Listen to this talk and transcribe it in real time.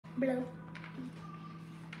Blue.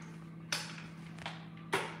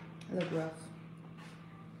 It look rough.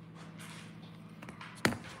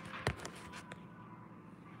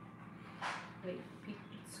 Wait,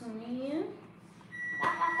 tune in.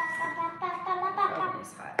 Oven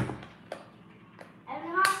is hot.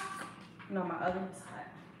 No, my oven is hot.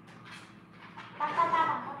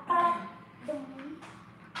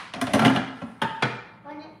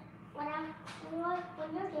 When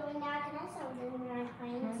you're doing that, can I start doing my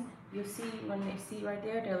planes? You see, when they see right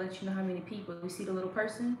there, they'll let you know how many people. We see the little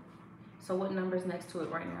person. So what number is next to it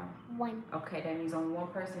right now? 1. Okay, that means only one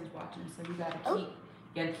person is watching. So you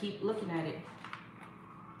gotta keep looking at it.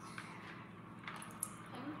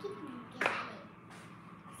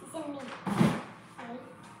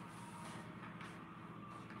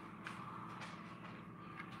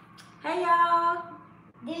 Hey y'all!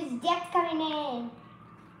 There's Jack coming in.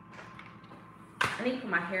 I need to put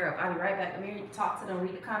my hair up. I'll be right back. I'm here to talk to them,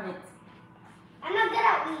 read the comments. I'm not good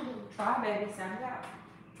at reading. Try, baby. Sound it out.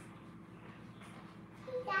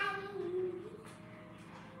 Hey, Daddy.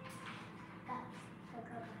 Go. Go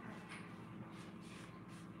play.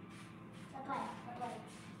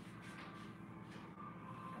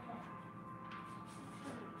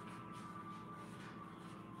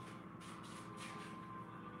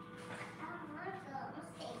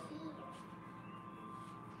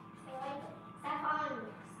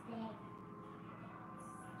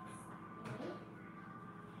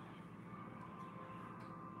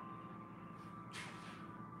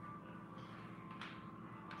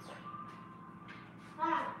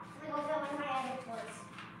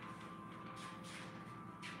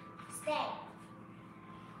 Stay.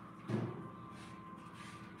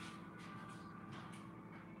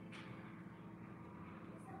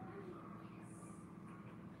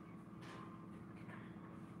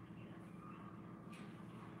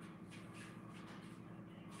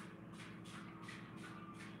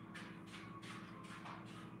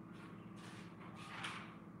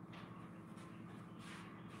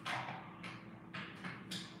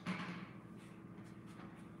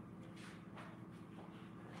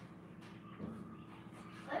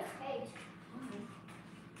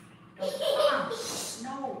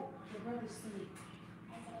 No, your brother's asleep.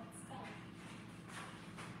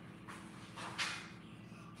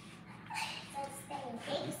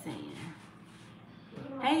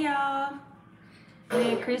 Hey y'all.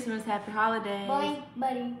 Merry Christmas, happy holidays.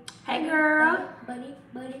 Buddy. Hey girl. Buddy.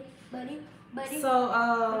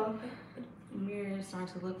 So Amir is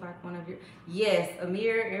starting to look like one of your. Yes,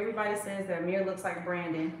 Amir. Everybody says that Amir looks like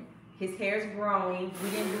Brandon. His hair's growing. We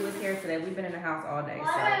didn't do his hair today. We've been in the house all day.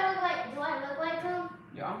 What do I look like? Do I look like him?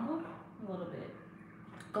 Y'all look a little bit.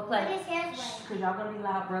 Go play. His hair's white. Cause y'all gonna be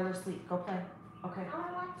loud. Brother sleep. Go play. Okay. I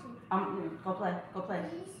don't want to. Go play. Go play.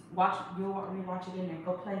 Please? Watch. You'll want me to watch it in there.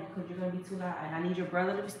 Go play because you're gonna be too loud. And I need your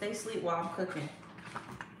brother to stay asleep while I'm cooking.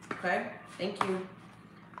 Okay. Thank you.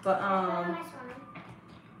 But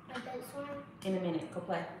Like this one? in a minute. Go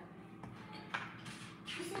play.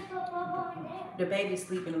 You said go over there. The baby's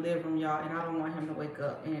asleep in the living room, y'all, and I don't want him to wake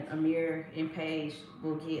up. And Amir and Paige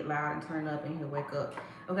will get loud and turn up and he'll wake up.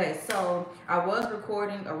 Okay, so I was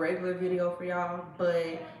recording a regular video for y'all,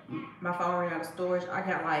 but my phone ran out of storage. I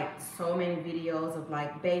got like so many videos of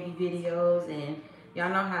like baby videos, and y'all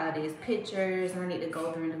know how it is, pictures. I need to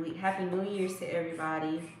go through and delete. Happy New Year's to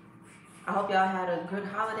everybody. I hope y'all had a good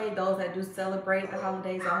holiday. Those that do celebrate the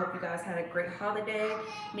holidays, I hope you guys had a great holiday.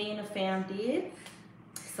 Me and the fam did.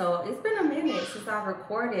 So it's been a minute since I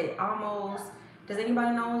recorded, almost, does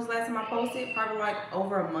anybody know when's the last time I posted? Probably like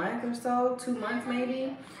over a month or so, 2 months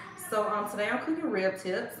maybe. So today I'm cooking rib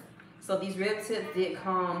tips. So these rib tips did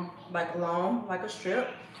come like long, like a strip.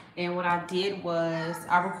 And what I did was,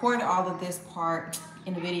 I recorded all of this part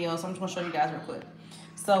in the video, so I'm just gonna show you guys real quick.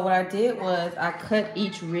 So what I did was, I cut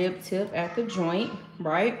each rib tip at the joint,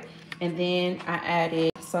 right? And then I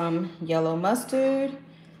added some yellow mustard.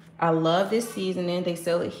 I love this seasoning. They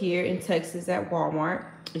sell it here in Texas at Walmart.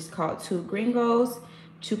 It's called Two Gringos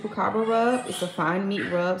Chupacabra Rub. It's a fine meat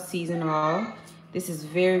rub, season all. This is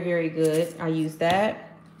very, very good. I use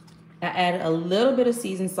that. I added a little bit of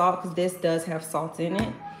seasoned salt because this does have salt in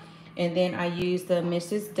it. And then I used the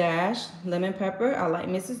Mrs. Dash lemon pepper. I like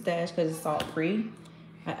Mrs. Dash because it's salt free.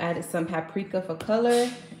 I added some paprika for color,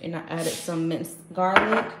 and I added some minced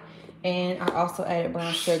garlic. And I also added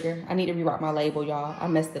brown sugar. I need to rewrite my label, y'all. I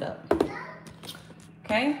messed it up.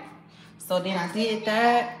 Okay. So then I did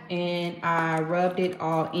that, and I rubbed it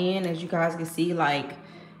all in. As you guys can see, like,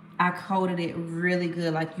 I coated it really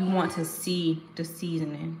good. Like, you want to see the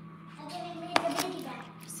seasoning.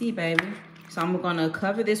 See, baby. So I'm gonna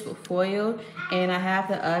cover this with foil, and I have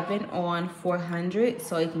the oven on 400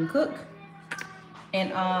 so it can cook.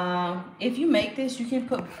 And if you make this, you can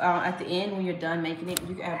put at the end when you're done making it,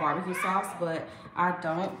 you can add barbecue sauce, but I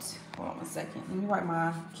don't. Hold on 1 second. Let me wipe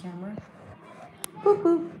my camera. Boop,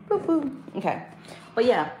 boop, boop, boop. Okay, but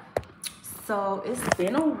yeah, so it's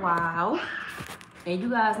been a while, and you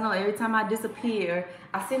guys know every time I disappear,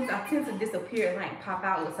 I tend to disappear and like pop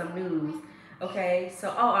out with some news. Okay, so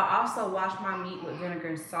I also wash my meat with vinegar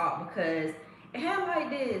and salt because it had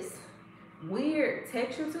like this weird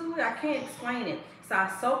texture to it. I can't explain it. So I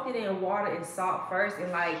soaked it in water and salt first,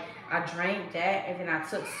 and like I drained that, and then I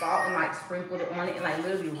took salt and like sprinkled it on it and like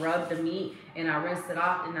literally rubbed the meat, and I rinsed it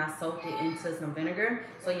off, and I soaked it into some vinegar.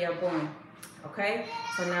 So yeah, boom. Okay,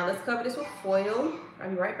 so now let's cover this with foil.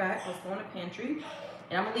 I'll be right back. Let's go in the pantry,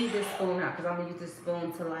 and I'm gonna leave this spoon out because I'm gonna use this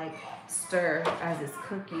spoon to like stir as it's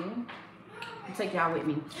cooking. I'll take y'all with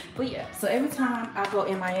me. But yeah, so every time I go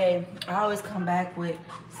MIA, I always come back with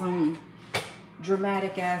some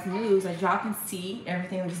dramatic ass news. As y'all can see,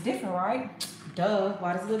 everything looks different, right? Duh.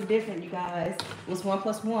 Why does it look different, you guys? What's 1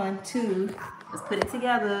 + 1? 2. Let's put it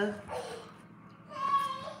together.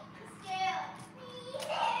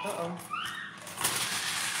 Uh-oh.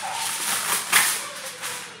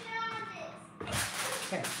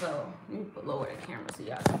 Okay, so let me lower the camera so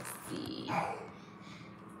y'all can see.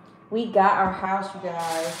 We got our house, you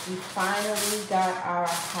guys. We finally got our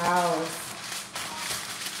house.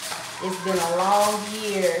 It's been a long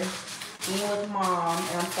year being with Mom,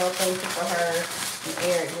 and I'm so thankful for her and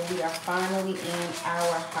Eric. But we are finally in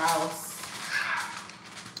our house.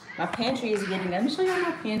 My pantry is getting, let me show y'all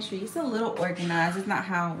my pantry. It's a little organized. It's not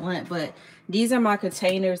how I want, but these are my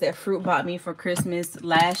containers that Fruit bought me for Christmas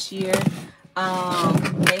last year.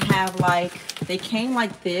 They have like, they came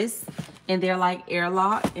like this, and they're like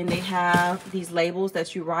airlock, and they have these labels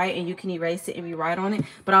that you write, and you can erase it and rewrite on it.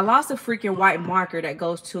 But I lost a freaking white marker that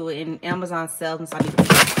goes to it, and Amazon sells them, so I need to,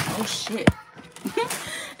 oh shit.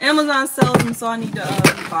 Amazon sells them, so I need to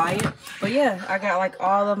buy it. But yeah, I got like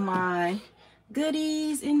all of my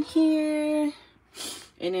goodies in here,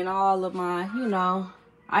 and then all of my, you know,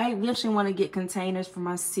 I eventually want to get containers for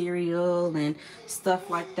my cereal and stuff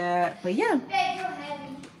like that. But yeah.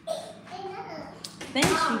 Thanks,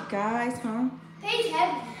 you guys, huh?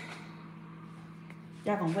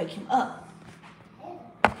 Y'all gonna wake him up.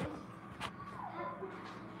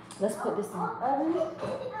 Let's put this in the oven.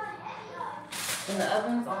 And the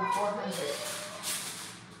oven's on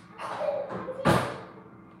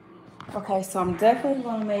 400. Okay, so I'm definitely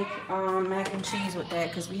gonna make mac and cheese with that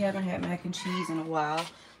because we haven't had mac and cheese in a while.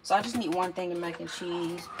 So I just need one thing of mac and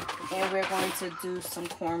cheese, and we're going to do some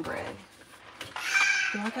cornbread.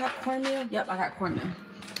 Do I got cornmeal? Yep, I got cornmeal.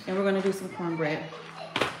 And we're gonna do some cornbread.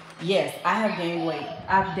 Yes, I have gained weight.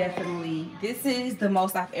 I've definitely, this is the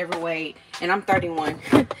most I've ever weighed, and I'm 31.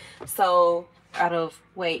 So out of,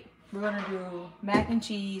 wait, we're gonna do mac and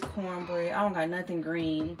cheese, cornbread. I don't got nothing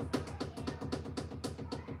green.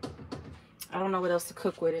 I don't know what else to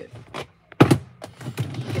cook with it.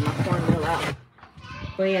 Get my cornmeal out.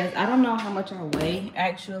 But yes, I don't know how much I weigh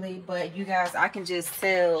actually, but you guys, I can just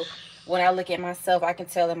tell when I look at myself, I can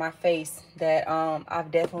tell in my face that I've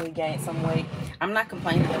definitely gained some weight. I'm not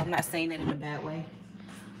complaining, but I'm not saying that in a bad way.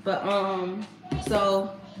 But so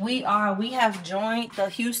we have joined the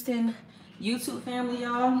Houston YouTube family,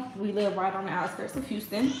 y'all. We live right on the outskirts of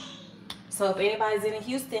Houston. So if anybody's in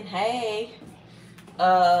Houston, hey.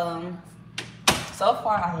 So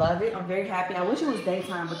far, I love it. I'm very happy. I wish it was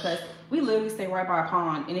daytime because we literally stay right by a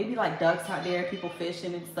pond, and it'd be like ducks out there, people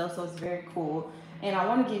fishing and stuff, so it's very cool. And I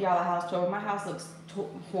want to give y'all a house tour. My house looks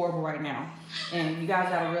horrible right now, and you guys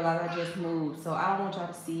gotta realize I just moved, so I don't want y'all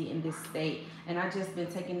to see it in this state. And I just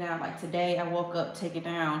been taking down, like today I woke up taking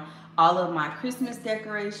down all of my Christmas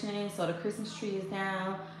decorations. So the Christmas tree is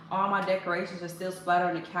down. All my decorations are still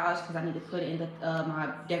splattered on the couch because I need to put it in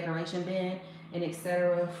my decoration bin, and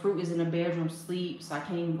etc. Fruit is in the bedroom sleep, so I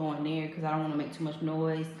can't even go in there because I don't want to make too much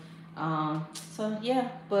noise. So yeah,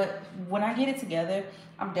 but when I get it together,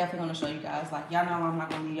 I'm definitely gonna show you guys. Like, y'all know I'm not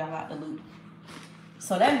gonna leave y'all out the loop.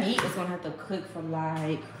 So that meat is gonna have to cook for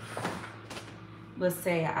like, let's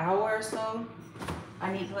say an hour or so.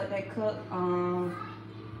 I need to let that cook. I'm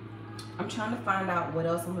trying to find out what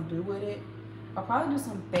else I'm gonna do with it. I'll probably do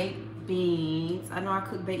some baked beans. I know I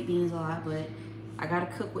cook baked beans a lot, but I gotta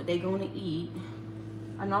cook what they gonna eat.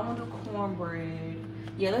 I know I'm gonna do cornbread.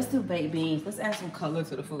 Yeah, let's do baked beans. Let's add some color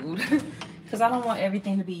to the food. Because I don't want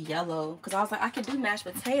everything to be yellow. Because I was like, I could do mashed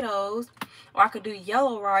potatoes, or I could do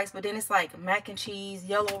yellow rice, but then it's like mac and cheese,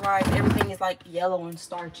 yellow rice. Everything is like yellow and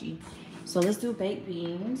starchy. So let's do baked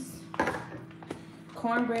beans.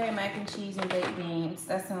 cornbread, mac and cheese, and baked beans.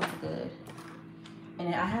 That sounds good. And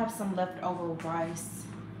then I have some leftover rice.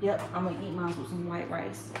 Yep, I'm gonna eat mine with some white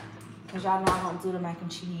rice. Cause y'all know I don't do the mac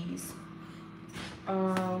and cheese.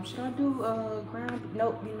 Should I do ground?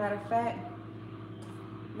 Nope, matter of fact.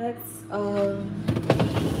 Let's see.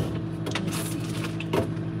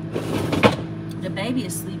 The baby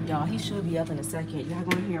is asleep, y'all. He should be up in a second. Y'all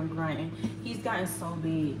gonna hear him grunting. He's gotten so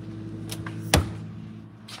big.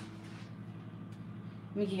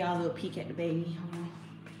 Let me give y'all a little peek at the baby. Hold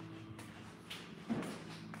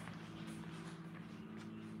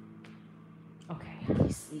on. Okay,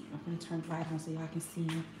 he's asleep. I'm gonna turn the light on so y'all can see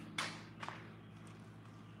him.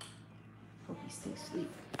 Hope he stays asleep.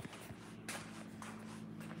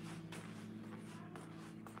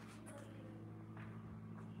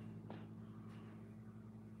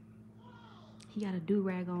 He got a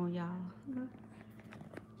do-rag on, y'all.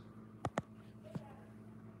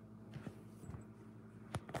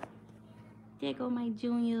 There go my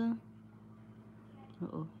junior.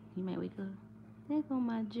 Uh-oh, he might wake up. There go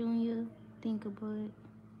my junior. Think-a-bud.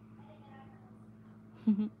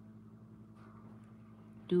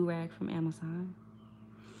 Do-rag from Amazon.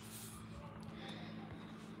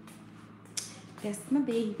 That's my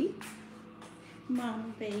baby.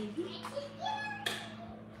 Mama baby.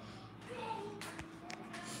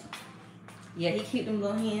 Yeah, he keep them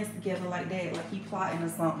little hands together like that, like he plotting or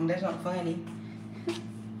something. That's not funny.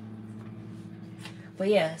 But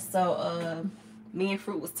yeah, so me and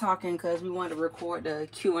Fruit was talking because we wanted to record the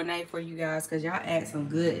Q&A for you guys because y'all asked some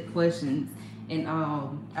good questions. And I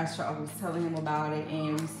was telling him about it,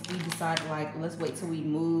 and we decided, like, let's wait till we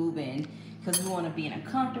move, and because we want to be in a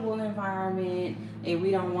comfortable environment, and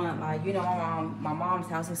we don't want, like, you know, my mom's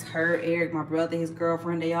house is her, Eric, my brother, his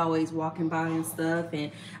girlfriend, they always walking by and stuff,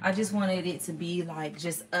 and I just wanted it to be like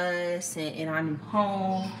just us and our new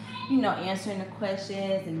home, you know, answering the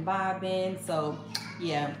questions and vibing. So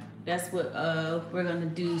yeah, that's what we're gonna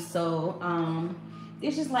do. So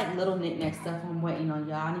it's just like little knick-knack stuff I'm waiting on,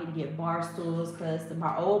 y'all. I need to get bar stools because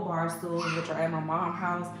my old bar stools, which are at my mom's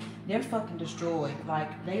house, they're fucking destroyed.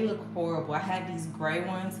 Like, they look horrible. I had these gray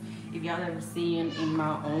ones. If y'all ever see them in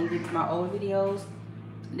my old videos,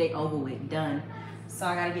 they over with, done. So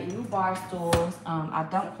I gotta get new bar stools. I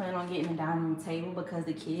don't plan on getting a dining room table because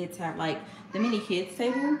the kids have like the mini kids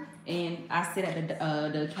table, and I sit at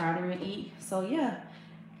the counter and eat. So yeah.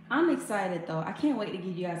 I'm excited though. I can't wait to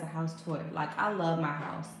give you guys a house tour. Like, I love my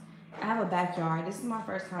house. I have a backyard. This is my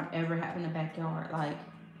first time ever having a backyard. Like,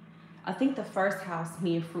 I think the first house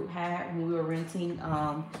me and Fruit had when we were renting,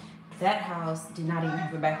 that house did not even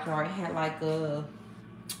have a backyard. It had like a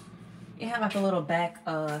little back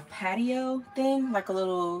patio thing, like a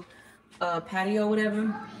little patio,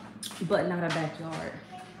 whatever, but not a backyard.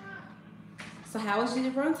 So how was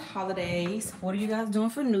everyone's holidays? What are you guys doing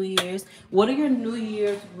for New Year's? What are your New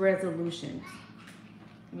Year's resolutions?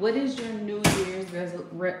 What is your New Year's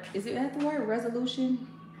is it that the word resolution?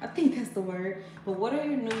 I think that's the word. But what are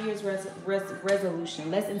your New Year's resolution?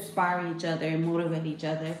 Let's inspire each other and motivate each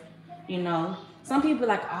other. You know, some people are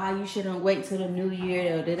like, ah, you shouldn't wait till the new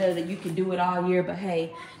year, or you can do it all year. But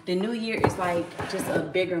hey, the new year is like just a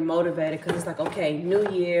bigger motivator because it's like, okay, new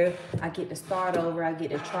year, I get to start over, I get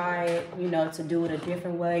to try it, you know, to do it a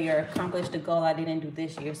different way or accomplish the goal I didn't do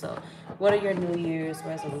this year. So what are your New Year's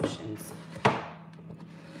resolutions?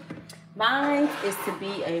 Mine is to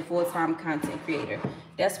be a full-time content creator.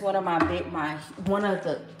 That's one of one of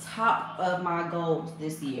the top of my goals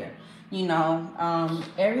this year. You know,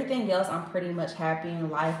 everything else I'm pretty much happy in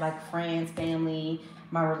life, like friends, family,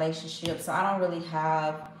 my relationship. So I don't really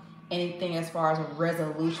have anything as far as a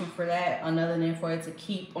resolution for that, other than for it to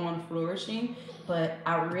keep on flourishing. But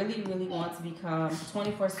I really, really want to become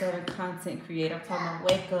 24/7 content creator. I'm talking about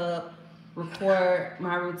wake up, record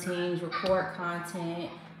my routines, record content,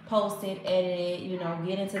 post it, edit it, you know,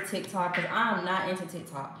 get into TikTok, because I'm not into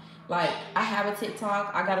TikTok. Like, I have a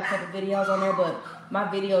TikTok, I got a couple videos on there, but my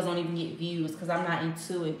videos don't even get views because I'm not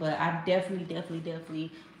into it. But I definitely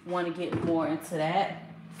want to get more into that.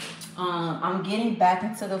 I'm getting back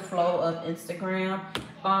into the flow of Instagram.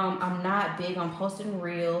 I'm not big on posting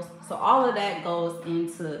reels. So all of that goes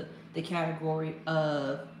into the category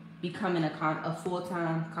of becoming a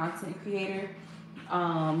full-time content creator.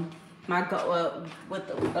 My goal, a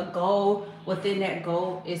goal within that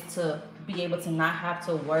goal is to be able to not have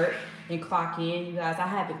to work and clock in. You guys, I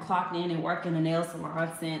haven't clocked in and worked in a nail salon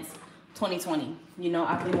since 2020. You know,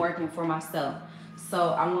 I've been working for myself. So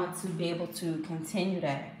I want to be able to continue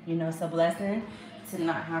that. You know, it's a blessing to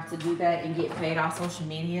not have to do that and get paid off social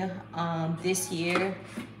media. This year,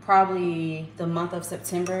 probably the month of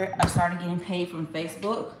September, I started getting paid from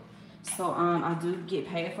Facebook. So I do get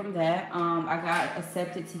paid from that. I got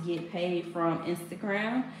accepted to get paid from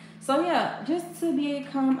Instagram. So yeah, just to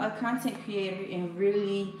become a content creator and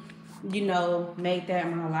really, you know, make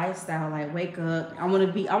that my lifestyle. Like wake up. I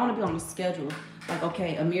wanna be on a schedule. Like,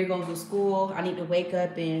 okay, Amir goes to school. I need to wake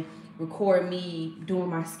up and record me doing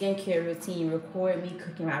my skincare routine, record me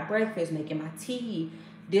cooking my breakfast, making my tea.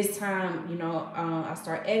 This time, you know, I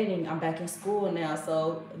start editing. I'm back in school now,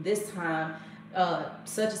 so this time,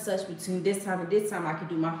 such and such between this time and this time, I can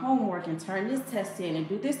do my homework and turn this test in and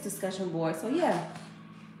do this discussion board. So yeah,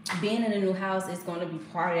 being in a new house is going to be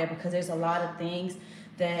part of that because there's a lot of things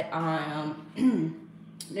that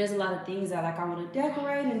there's a lot of things that like I want to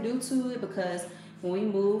decorate and do to it because when we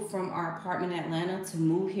moved from our apartment in Atlanta to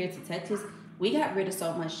move here to Texas, we got rid of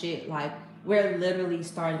so much shit. Like we're literally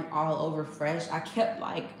starting all over fresh. I kept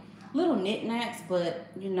like little knickknacks, but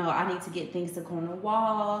you know, I need to get things to go on the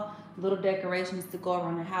wall, little decorations to go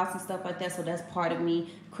around the house and stuff like that. So that's part of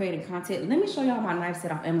me creating content. Let me show y'all my knife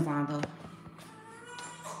set off Amazon though.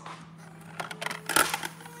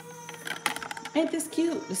 Ain't this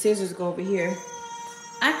cute? The scissors go over here.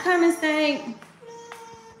 I come and say,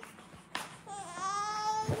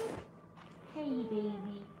 hey baby.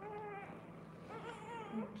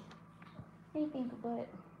 Hey think butt.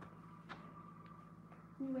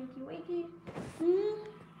 You wakey wakey?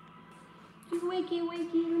 You wakey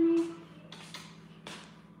wakey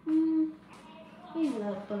honey? Hey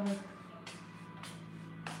love bug.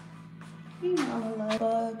 Hey mama love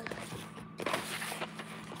bug.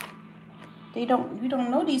 You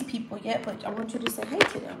don't know these people yet, but I want you to say hey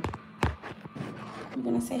to them. You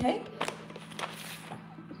gonna say hey?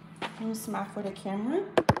 Can you smile for the camera?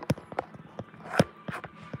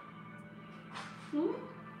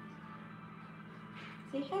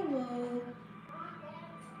 Say hello.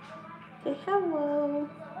 Say hello.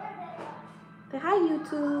 Say hi,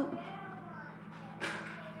 YouTube.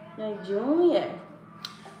 Now, Junior.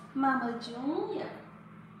 Mama Junior.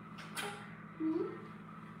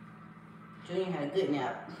 Junior had a good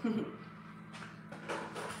nap.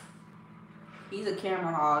 He's a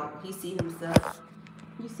camera hog. He see himself.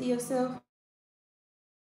 You see yourself?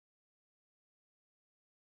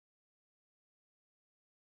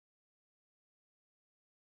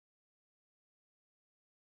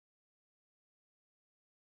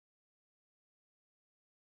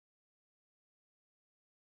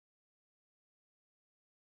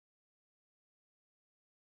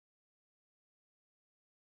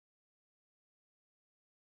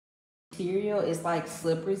 Material is like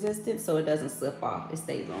slip resistant, so it doesn't slip off. It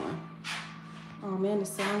stays on. Oh man, the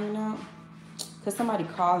sun went out. Cause somebody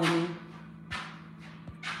calling me.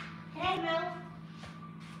 Hey, Mom.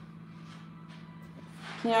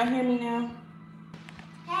 Can y'all hear me now?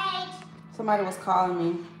 Hey. Somebody was calling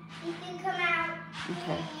me. You can come out.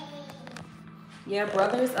 Okay. Yeah,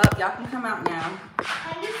 brother is up. Y'all can come out now.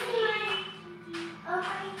 Have you seen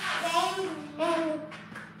my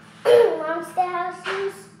Monster House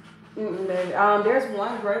shoes? Baby. There's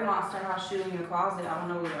one gray Monster House shoe in your closet. I don't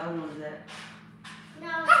know where the other one is at. No,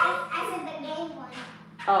 I said the game one.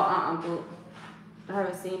 Oh, boo. I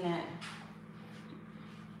haven't seen that.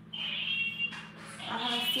 I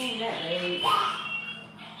haven't seen that, babe.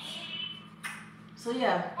 So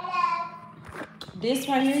yeah. Hello. This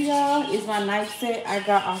right here, y'all, is my knife set I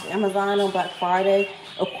got off Amazon on Black Friday.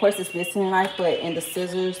 Of course, it's missing a knife, and the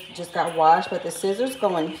scissors just got washed. But the scissors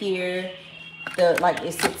go in here.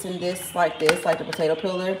 It sits in this, like the potato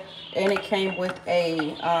peeler. And it came with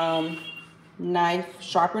a knife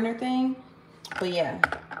sharpener thing. But yeah,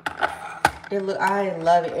 I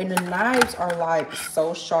love it. And the knives are like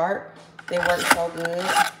so sharp. They work so good.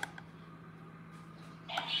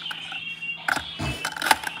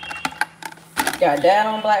 Got that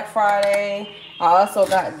on Black Friday. I also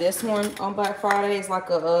got this one on Black Friday. It's like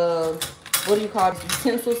a what do you call this,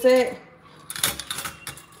 utensil set?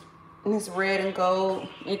 And it's red and gold.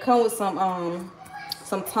 It comes with some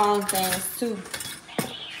tongue things too.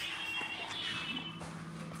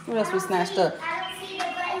 What else we snatched up? I don't see the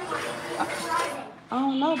button. I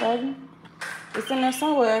don't know, baby. It's in there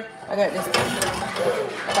somewhere. I got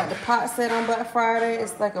the pot set on Black Friday.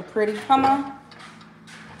 It's like a pretty, come on.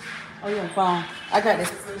 Oh, you're on the phone. I got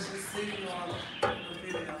this.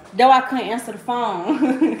 Though I couldn't answer the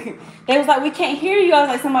phone. They was like, we can't hear you. I was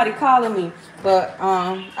like, somebody calling me. But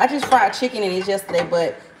I just fried chicken in it yesterday.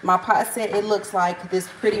 But my pot set, it looks like this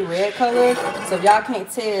pretty red color. So if y'all can't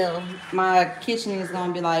tell, my kitchen is going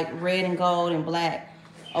to be like red and gold and black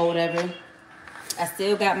or whatever. I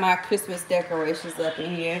still got my Christmas decorations up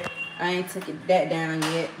in here. I ain't took that down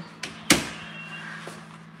yet.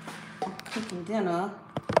 I'm cooking dinner.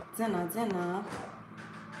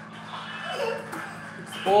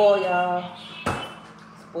 Spoil, y'all.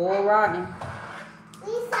 Spoil rotten.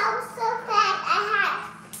 Lisa, I was so fast. I had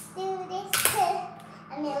to do this too.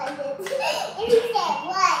 I mean, like this. And he said,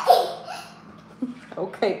 what?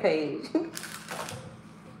 Okay, Paige.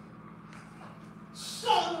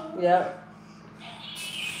 Shame. Yep.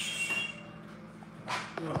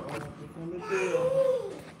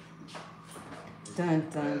 Dun,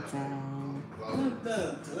 dun, dun. Dun,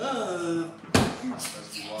 dun, dun.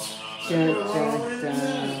 Dun, dun,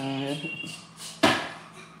 dun.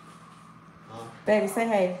 Baby, say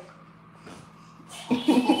hey.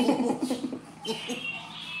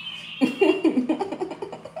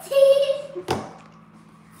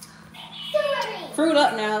 Fruit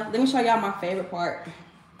up now. Let me show y'all my favorite part.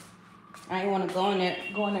 I ain't want to go in there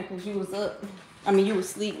because you was up. I mean, you was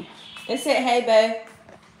asleep. They said, hey, babe.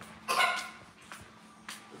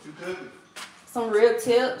 What you cooking? Some rib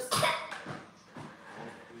tips.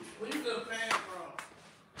 Where you get a pan from?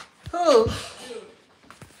 Who?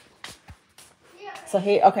 So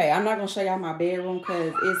here, okay, I'm not gonna show y'all my bedroom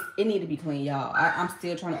because it need to be clean, y'all. I'm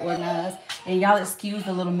still trying to organize, and y'all excuse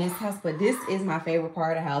the little mishaps, but this is my favorite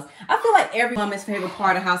part of the house. I feel like every woman's favorite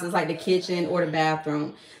part of the house is like the kitchen or the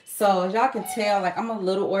bathroom. So as y'all can tell, like I'm a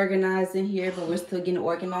little organized in here, but we're still getting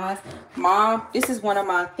organized. Mom, this is one of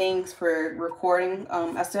my things for recording.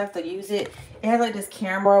 I still have to use it. It has like this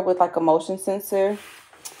camera with like a motion sensor,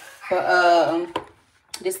 but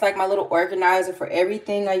this is like my little organizer for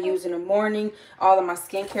everything I use in the morning, all of my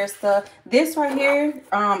skincare stuff. This right here,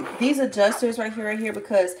 these adjusters right here,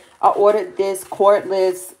 because I ordered this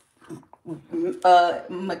cordless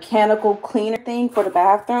mechanical cleaner thing for the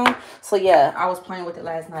bathroom. So yeah, I was playing with it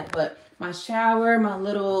last night. But my shower, my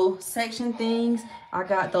little section things, I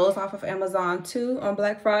got those off of Amazon too on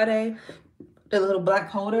Black Friday. The little black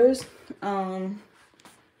holders.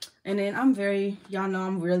 And then y'all know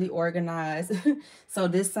I'm really organized. So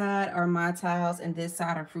this side are my towels and this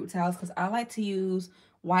side are fruit towels because I like to use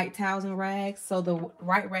white towels and rags. So the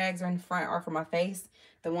white rags are in front are for my face.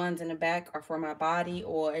 The ones in the back are for my body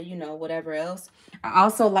or, you know, whatever else. I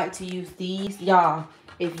also like to use these. Y'all,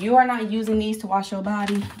 if you are not using these to wash your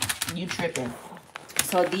body, you tripping.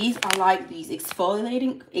 So these are like these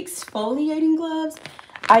exfoliating gloves.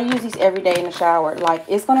 I use these every day in the shower. Like,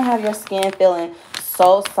 it's going to have your skin feeling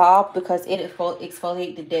so soft because it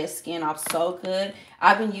exfoliates the dead skin off so good.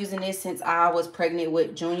 I've been using this since I was pregnant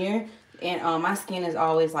with Junior. And my skin is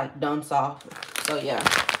always, like, dumb soft. So, yeah.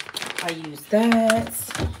 I use that.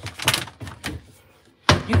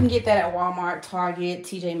 You can get that at Walmart, Target,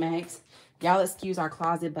 TJ Maxx. Y'all excuse our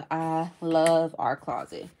closet, but I love our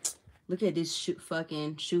closet. Look at this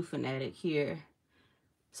fucking shoe fanatic here.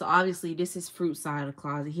 So obviously this is Fruit side of the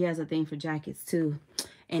closet. He has a thing for jackets too.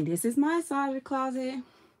 And this is my side of the closet.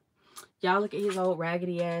 Y'all look at his old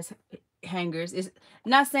raggedy ass hangers. It's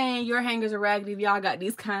not saying your hangers are raggedy if y'all got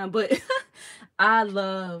these kind, but I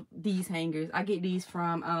love these hangers. I get these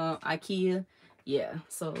from IKEA. Yeah,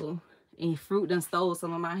 so and Fruit done stole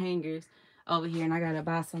some of my hangers over here and I gotta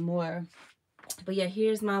buy some more. But yeah,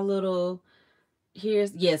 here's my little,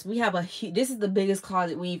 yes, we have this is the biggest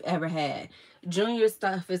closet we've ever had. Junior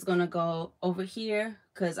stuff is gonna go over here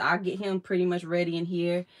because I get him pretty much ready in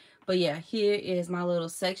here. But yeah, here is my little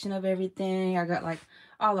section of everything. I got like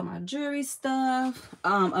all of my jewelry stuff.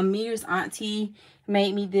 Amir's auntie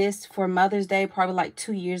made me this for Mother's Day probably like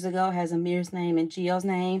 2 years ago. It has Amir's name and Gio's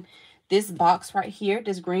name. This box right here,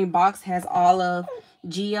 this green box, has all of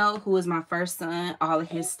Gio, who is my first son, all of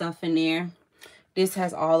his stuff in there. This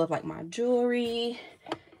has all of like my jewelry.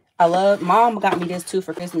 Mom got me this too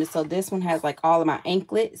for Christmas. So this one has like all of my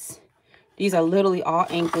anklets. These are literally all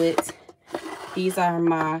anklets. These are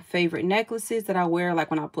my favorite necklaces that I wear like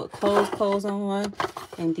when I put clothes on.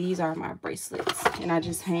 And these are my bracelets. And I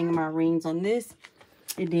just hang my rings on this.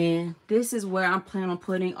 And then this is where I'm planning on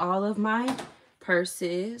putting all of my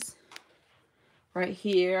purses. Right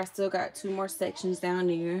here. I still got 2 more sections down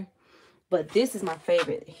there. But this is my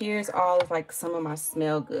favorite. Here's all of like some of my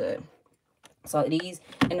smell good. So these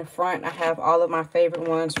in the front, I have all of my favorite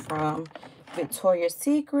ones from Victoria's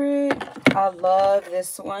Secret. I love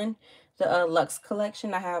this one. The Luxe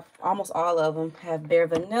collection. I have almost all of them. I have Bare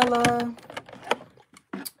Vanilla,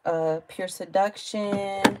 Pure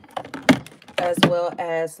Seduction, as well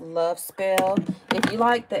as Love Spell. If you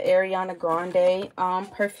like the Ariana Grande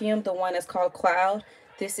perfume, the one that's called Cloud,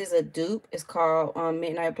 this is a dupe. It's called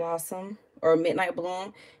Midnight Blossom or Midnight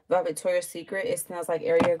Bloom by Victoria's Secret. It smells like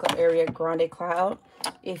Ariana Grande Cloud.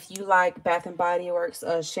 If you like Bath & Body Works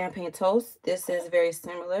Champagne Toast, this is very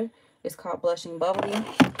similar. It's called Blushing Bubbly.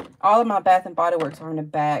 All of my Bath & Body Works are in the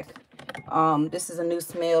back. This is a new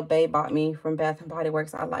smell Babe bought me from Bath and Body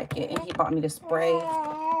Works. I like it. And he bought me the spray.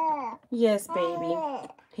 Yes, baby.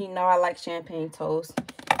 He know I like champagne toast.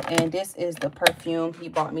 And this is the perfume he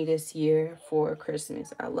bought me this year for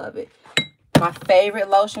Christmas. I love it. My favorite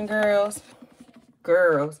lotion, girls.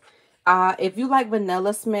 If you like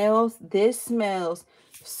vanilla smells, this smells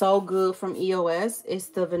so good from EOS. It's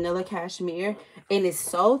the vanilla cashmere, and it's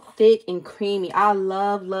so thick and creamy. I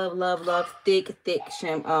love thick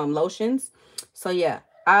lotions. So yeah,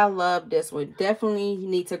 I love this one. Definitely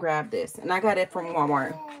need to grab this, and I got it from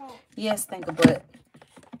Walmart. Yes, thank you, but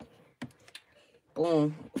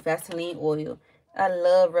boom, Vaseline oil. I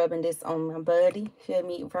love rubbing this on my body. Feel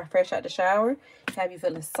me fresh out the shower, have you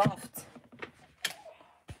feeling soft.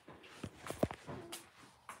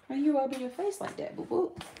 Why you rubbing your face like that, boo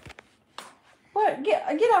boo? What? Get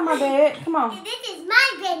out my bed. Come on. This is my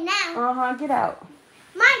bed now. Get out.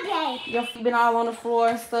 My bed. Your feet been all on the floor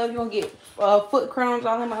and stuff. You're gonna get foot crumbs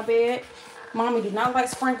all in my bed. Mommy do not like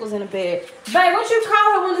sprinkles in the bed. Babe, what you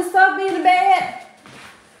call it when the stuff be in the bed?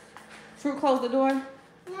 Fruit, close the door. No.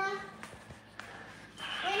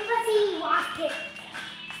 When he washed it?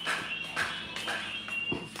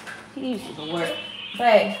 He used to work.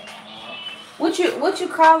 Babe. What you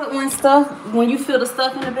call it when you feel the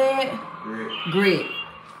stuff in the bed? Grit.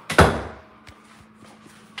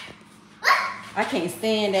 I can't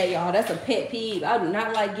stand that, y'all. That's a pet peeve. I do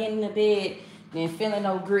not like getting in the bed and feeling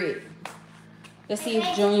no grit. Let's see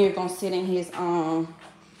if Junior gonna sit in his thing.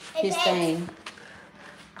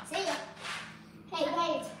 See ya. Hey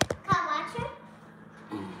babe, come watch her.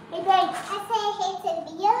 Hey babe, I say hey to the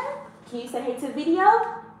video. Can you say hey to the video?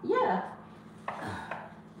 Yeah.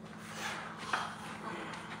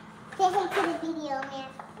 Say hey to the video, man.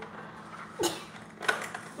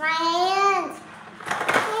 My hands.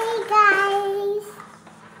 Hey guys.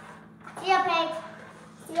 See ya, babe.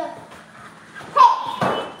 See ya. Hey.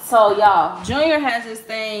 So y'all, Junior has this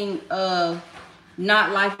thing of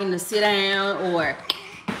not liking to sit down or.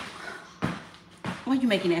 Why are you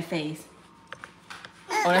making that face?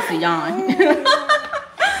 Oh, that's a yawn.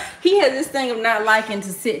 He has this thing of not liking to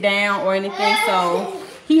sit down or anything, so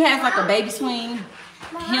he has like a baby swing.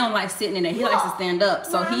 He don't like sitting in there. He likes to stand up.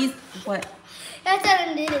 So he's what? That's what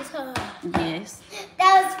I did this time. Yes.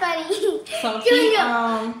 That was funny. So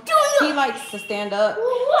he likes to stand up.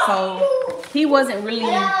 So he wasn't really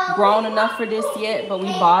grown enough for this yet, but we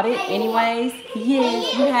bought it anyways. He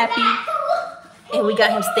is. You happy? And we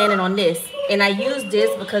got him standing on this. And I use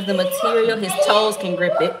this because the material, his toes can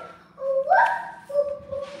grip it.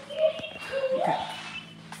 Okay.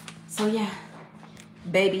 So yeah,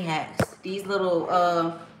 baby hats. These little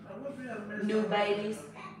new babies.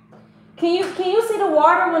 Can you see the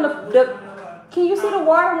water when can you see the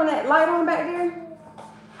water when that light on back there?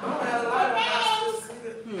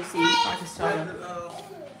 Let me see if I can show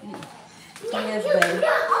you. Yes, baby.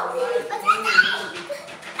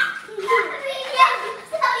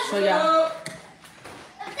 So y'all.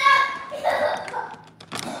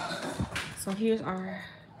 So here's our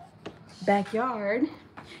backyard.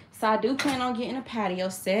 So I do plan on getting a patio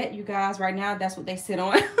set. You guys, right now, that's what they sit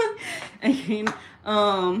on. And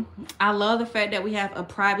I love the fact that we have a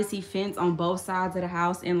privacy fence on both sides of the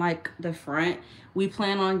house and like the front. We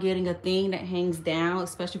plan on getting a thing that hangs down,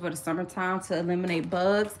 especially for the summertime, to eliminate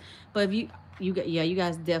bugs. But if you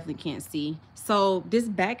guys definitely can't see. So this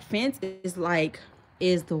back fence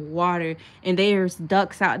is the water, and there's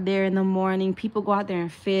ducks out there in the morning. People go out there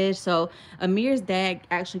and fish. So Amir's dad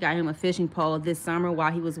actually got him a fishing pole this summer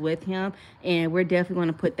while he was with him, and we're definitely going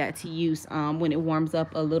to put that to use when it warms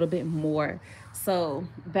up a little bit more. So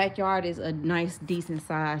backyard is a nice decent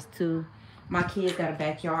size too. My kids got a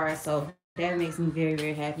backyard, so that makes me very,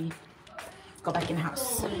 very happy. Let's go back in the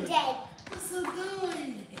house.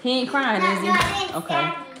 He ain't crying, is he?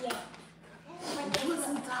 Okay.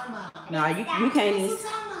 No, you can't even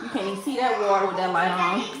see that water with that light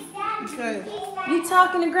on. Okay. You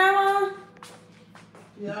talking to Grandma?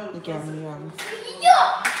 Yeah. Look at me,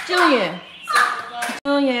 Junior.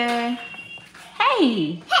 Junior.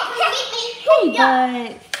 Hey. Hey,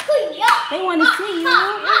 bud. They want to see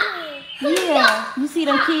you. Yeah. You see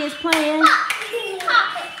them kids playing?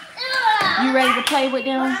 You ready to play with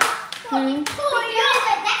them? Hmm?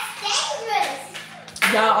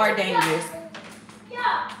 Y'all are dangerous.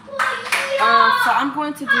 So I'm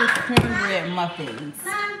going to do cornbread muffins.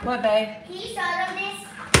 What, babe? Can you show them this?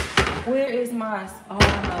 Where is mine? Oh,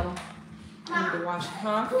 no. I need to wash it,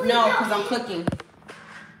 huh? No, because I'm cooking.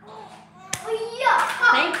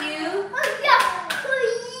 Thank you.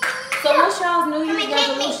 So what's y'all's New Year's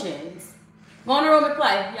resolutions? Go in the room and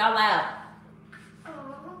play. Y'all loud.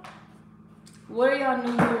 What are y'all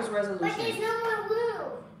New Year's But resolutions? there's no more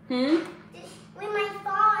room. We might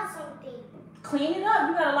fall or something. Clean it up.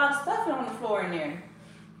 You got a lot of stuff on the floor in there.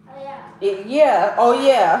 Oh, yeah. Yeah. Oh,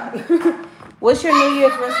 yeah. What's your New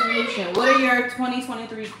Year's resolution? What are your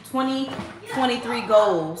 2023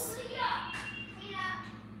 goals?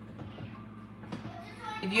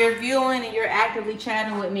 If you're viewing and you're actively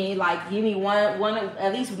chatting with me, like give me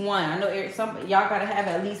at least one. I know y'all gotta have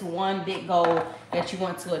at least one big goal that you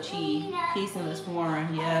want to achieve. Peace in this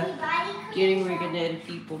forum, yeah. Getting reconnected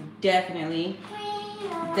people, definitely.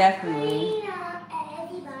 That's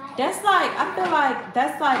like, I feel like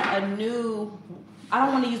that's like a new, I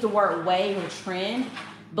don't want to use the word wave or trend,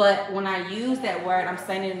 but when I use that word, I'm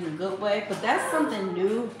saying it in a good way, but that's something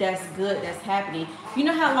new, that's good, that's happening. You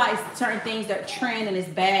know how like certain things that trend and it's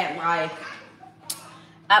bad, like,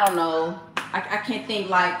 I don't know, I can't think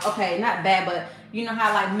like, okay, not bad, but you know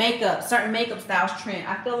how like certain makeup styles trend.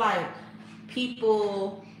 I feel like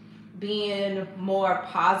people being more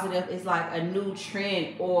positive is like a new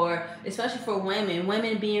trend, or especially for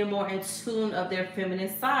women being more in tune of their feminine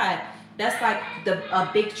side. That's like a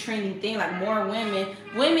big trending thing. Like more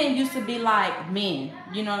women used to be like men,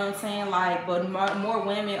 you know what I'm saying? Like, but more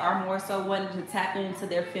women are more so wanting to tap into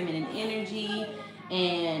their feminine energy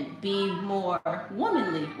and be more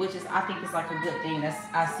womanly, which is, I think, is like a good thing.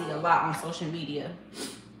 I see a lot on social media.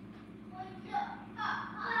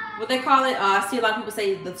 What they call it, I see a lot of people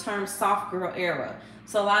say the term soft girl era.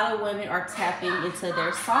 So a lot of women are tapping into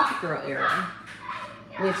their soft girl era,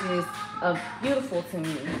 which is beautiful to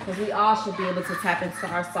me, because we all should be able to tap into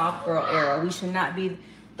our soft girl era. We should not be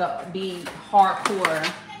hardcore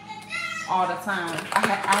all the time.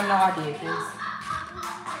 I know I did this.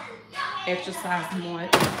 Exercise more.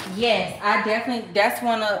 Yes, I definitely. That's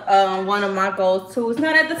one of my goals too. It's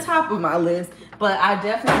not at the top of my list, but I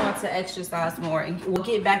definitely want to exercise more, and we'll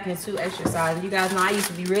get back into exercise. You guys know I used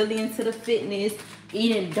to be really into the fitness,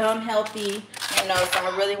 eating dumb healthy, so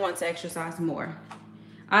I really want to exercise more.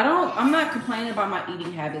 I'm not complaining about my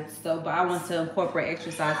eating habits though, but I want to incorporate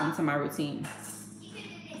exercise into my routine.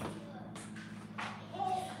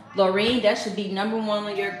 Lorene, that should be number one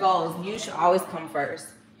on your goals. You should always come first.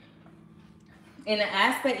 In the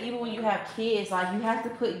aspect, even when you have kids, like you have to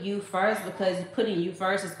put you first, because putting you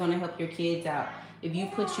first is going to help your kids out. If you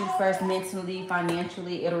put you first mentally,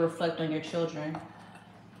 financially, it'll reflect on your children.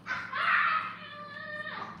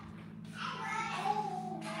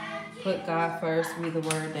 Put God first, read the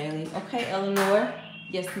word daily. Okay, Eleanor.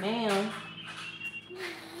 Yes, ma'am.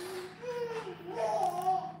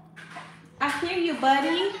 I hear you,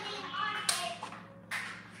 buddy.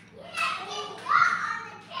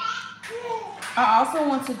 I also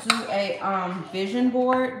want to do a vision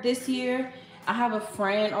board this year. I have a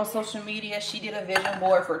friend on social media. She did a vision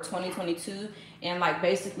board for 2022 and like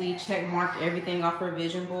basically check marked everything off her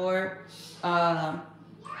vision board.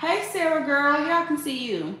 Hey, Sarah girl, y'all can see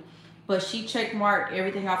you. But she check marked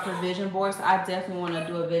everything off her vision board, so I definitely want to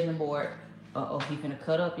do a vision board. Uh-oh, he finna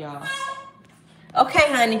cut up, y'all. Okay,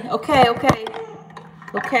 honey. Okay.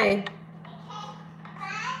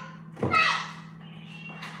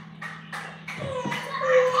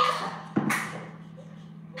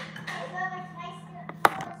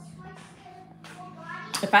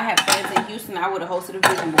 If I had friends in Houston, I would have hosted a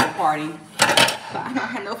vision board party. But I don't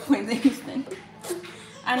have no friends in Houston.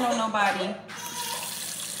 I know nobody.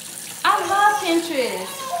 I love Pinterest.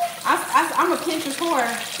 I'm a Pinterest whore.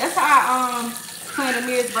 That's how I planned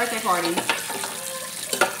Amir's birthday party.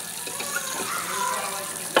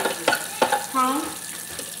 Huh?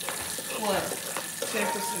 What?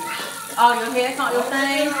 10%. Oh, your hair on your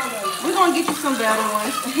thing? We're gonna get you some better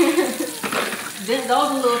ones. Those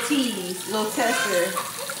are little teas, little testers.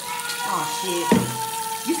 Oh shit.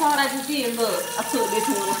 You saw what I just did? Look, I took this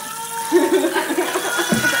one.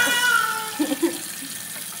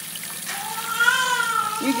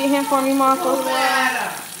 You get him for me, Marco?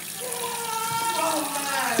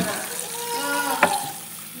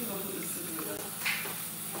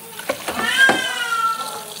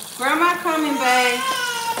 Grandma coming, babe.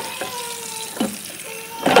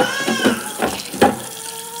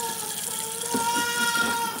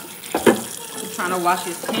 He's trying to wash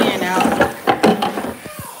his pan out.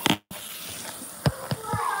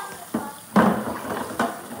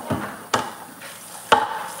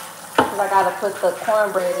 I gotta put the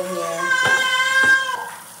cornbread in here.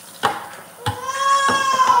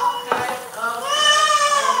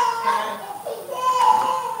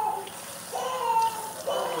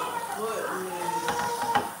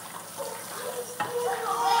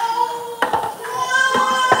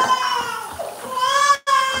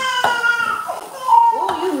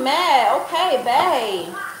 Ooh, you mad? Okay,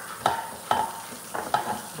 babe.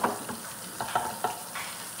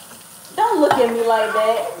 at me like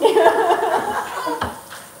that.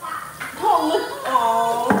 Don't look.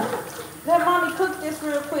 Oh, let mommy cook this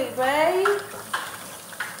real quick, babe.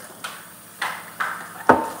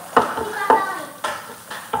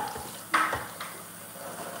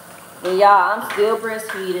 And y'all, I'm still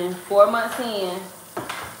breastfeeding. 4 months in.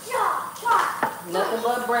 Nothing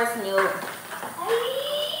but breast milk.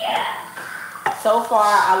 So far,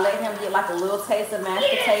 I let him get like a little taste of mashed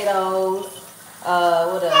potatoes.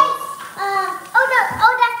 What else?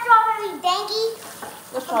 That strawberry dangy.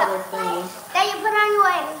 What strawberry thing? That you put on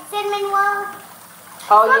your cinnamon roll.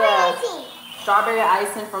 Oh Strawberry yeah. icing. Strawberry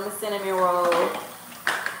icing from the cinnamon roll.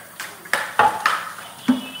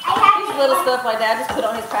 These little stuff like that. I just put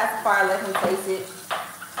on his pacifier, let him taste it.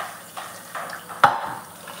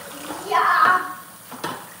 Yeah.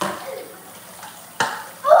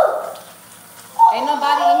 Ain't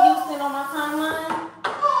nobody in Houston on my timeline.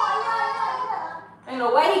 Ain't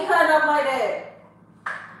no way he cut up like that.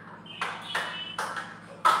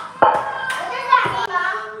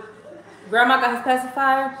 Grandma got his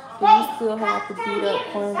pacifier. But you still have to beat up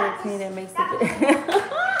cornbread cream that makes it.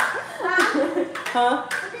 Huh?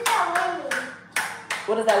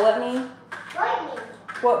 What does that what mean?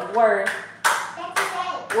 What word?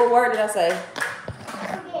 What word did I say?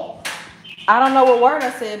 I don't know what word I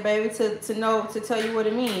said, baby, to tell you what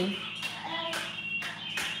it means.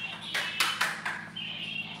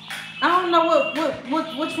 I don't know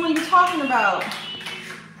which one you talking about.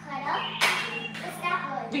 Cuddle? What's that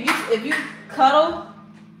word? If you cuddle,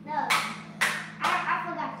 No. I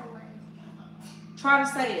forgot the word. try to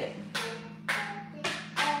say it.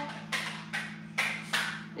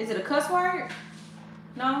 Is it a cuss word?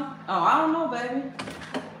 No? Oh, I don't know, baby.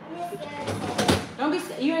 Don't be,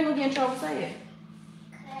 you ain't gonna get in trouble, say it.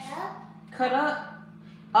 Cut up?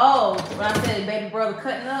 Oh, when I said baby brother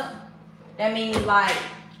cutting up, that means like,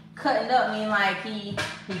 cutting up mean like he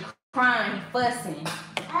crying, he fussing.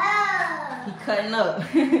 Oh. He cutting up. I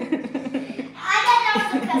thought that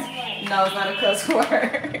was a cuss word. No, it's not a cuss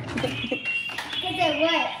word. If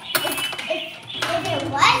it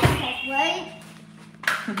was a cuss word.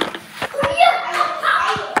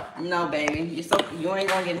 No, baby, you ain't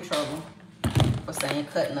gonna get in trouble for saying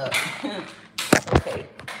cutting up. Okay.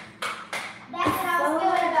 That's what I was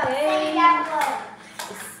doing about saying that word.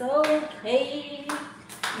 It's okay.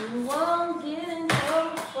 You won't get in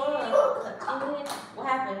trouble for cutting. What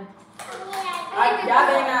happened?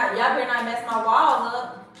 Y'all better not mess my walls up.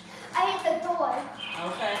 I hit the door.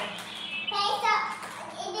 Okay. Hey, so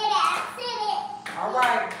it did an accident. All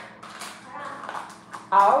right.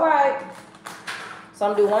 All right. So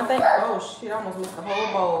I'm gonna do one thing. Oh shit, I almost missed the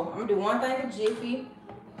whole bowl. I'm gonna do one thing of Jiffy.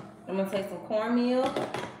 I'm gonna take some cornmeal.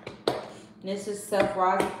 This is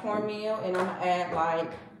self-rising cornmeal, and I'm gonna add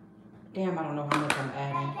like, damn, I don't know how much I'm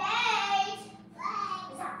adding.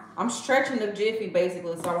 I'm stretching the Jiffy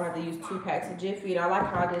basically, so I don't have to use 2 packs of Jiffy. And I like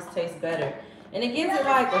how this tastes better, and it gives it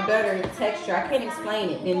like a better texture. I can't explain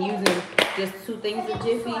it than using just 2 things of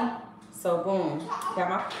Jiffy. So boom, got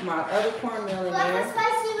my other cornmeal in there, and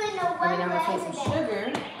then I'm gonna take some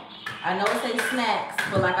sugar. I know it says snacks,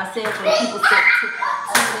 but like I said, for people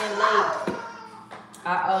tune in late, I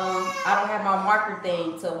don't have my marker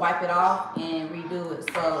thing to wipe it off and redo it,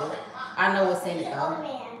 so I know what's in it though.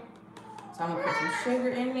 So I'm gonna put some sugar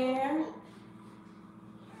in there,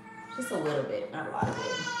 just a little bit, not a lot of it.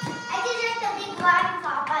 I just like the big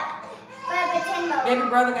lollipop, but pretend mode. Baby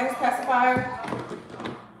brother got his pacifier.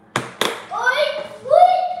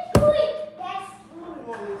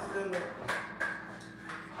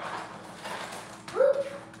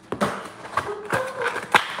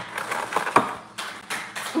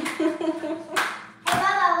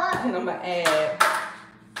 And I'm gonna add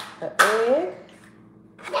an egg.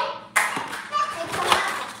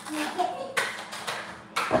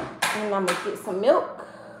 And I'm gonna get some milk.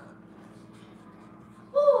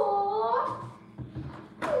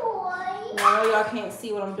 Now, I know y'all can't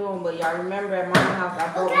see what I'm doing, but y'all remember at my house I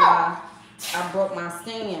broke my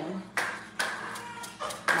stand,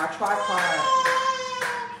 my tripod.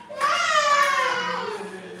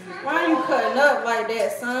 Why are you cutting up like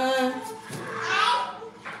that, son?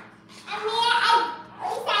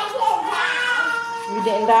 You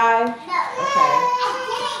didn't die? No. Okay.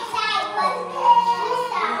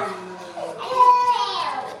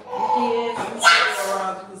 You did.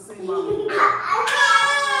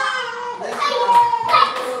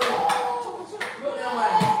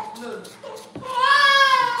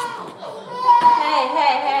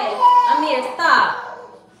 Hey, Amir, stop.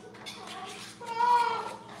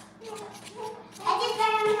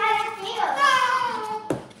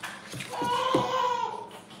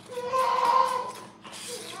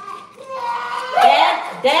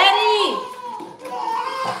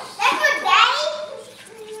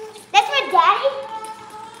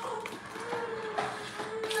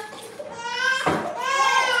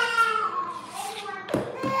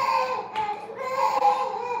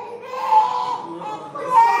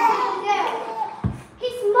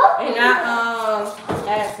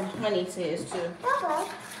 test too. Okay.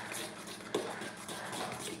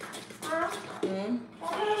 Hmm?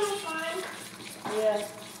 That's really fun. Yeah.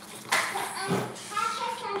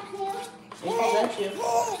 If he let you.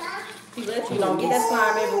 If he let you, don't get that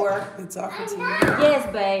slime everywhere. It's talking to you.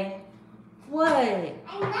 Yes, babe. What?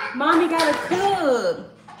 Mommy gotta cook.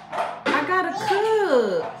 I gotta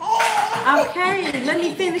cook. Okay, let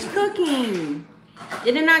me finish cooking.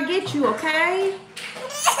 It did not get you, okay?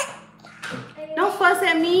 Don't fuss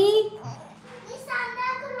at me.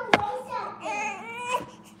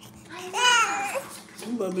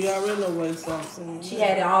 You must be already away something. She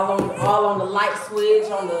had it all on the light switch,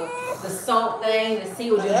 on the salt thing. The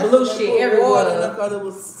seal was just blue shit everywhere. I thought it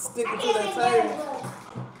was sticking to that table.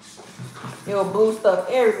 It was blue stuff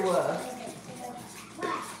everywhere.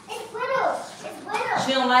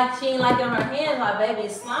 She ain't like it on her hands. Like, baby,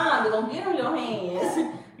 it's slime. It's gonna get on your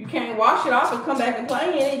hands. You can't wash it off and come back and play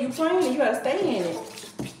in it. You playing it, you gotta stay in it.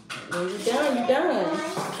 When you done, you done.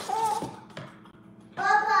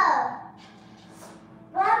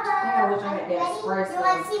 I wish I had that spray. You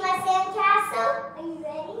want to see my sandcastle? Are you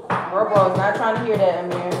ready? Robo's not trying to hear that,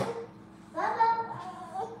 Amir. Bubba.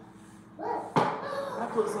 Look. I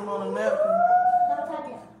put some on the napkin. Don't touch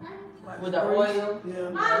it. Like With the oil? Yeah.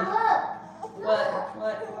 Mom, look.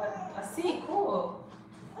 What? I see, cool.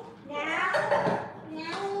 Now,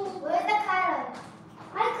 where's the cutter?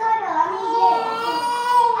 My cutter, let me get it.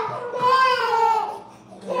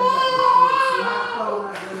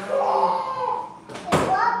 It's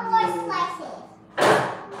one more slices.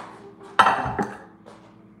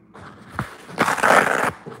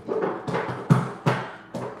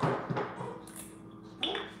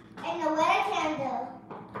 And the letter candle.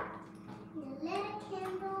 The letter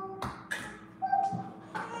candle.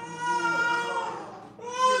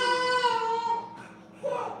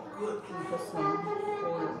 Put some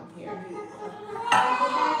oil here.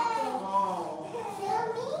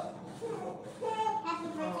 Happy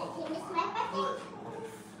birthday. Can you smell my birthday?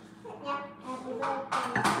 Yeah, happy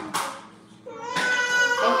birthday.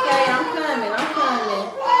 Okay, I'm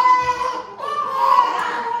coming.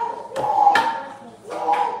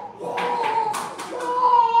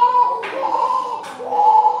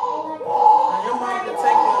 Your mom can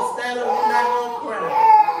take you and stand up, you're not gonna cry.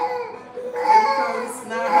 Every time it's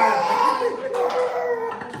not hot.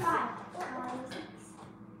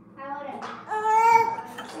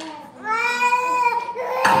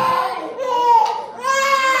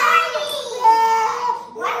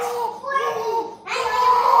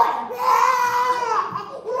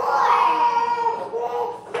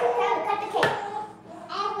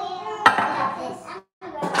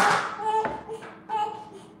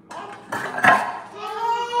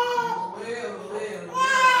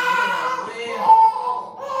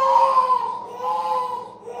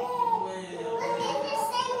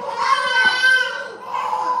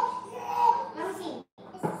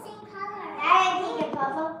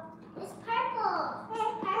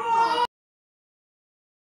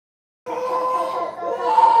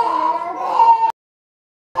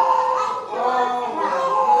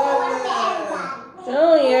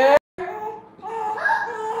 Junior.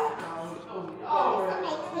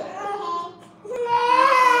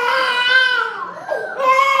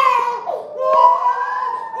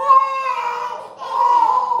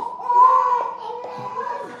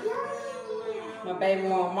 My baby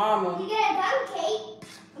want mama. You get a gun cake.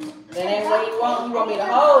 That ain't what you want. You want me to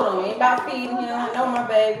hold him. Ain't about feeding him. I know my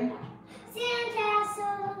baby.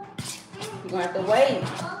 Sandcastle. You gonna have to wait.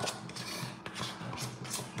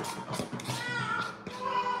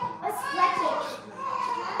 Let's stretch it.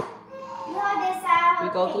 You hold this side. We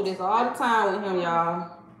go through this all the time with him, y'all.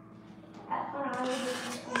 Hold on, let me do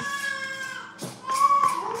this.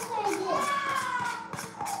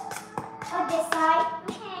 Hold this side.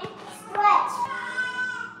 Okay. Stretch.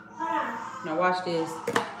 Hold on. Now watch this.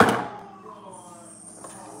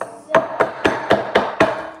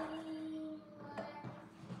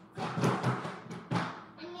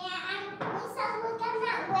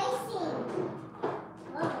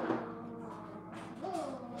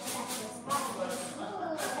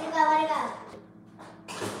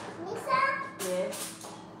 Yes.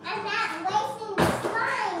 I'm not wasting the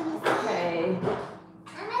slime. Okay.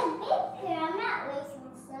 I'm a big girl. I'm not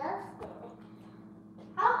wasting stuff.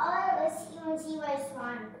 How old is he when she was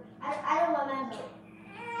slime? I don't remember.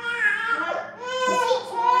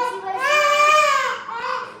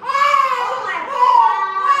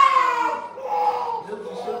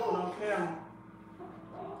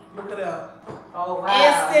 Look it up. Oh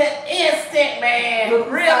wow. Instant, man. Look,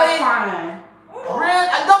 Really? stop crying. Really?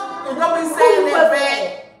 Don't be saying that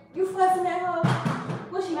back. You fussing at her?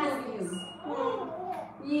 What she doing to you?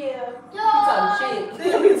 Yeah. You talking shit.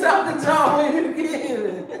 Still be talking John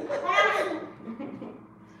again.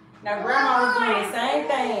 Now, Grandma was doing the same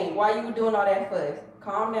thing while you were doing all that fuss.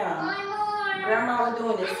 Calm down. Grandma was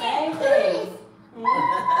doing the same thing.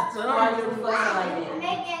 Why you fussing like that? I'm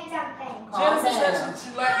making something. Calm Genesis down. said she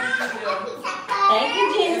liked the video. Thank you,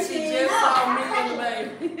 And she Genesis. just saw me and the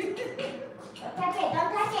baby. Don't touch it.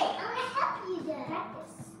 Don't touch it. I'm gonna help you do this.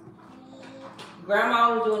 Grandma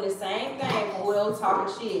was doing the same thing for Will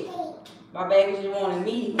talking shit. My baby just wanted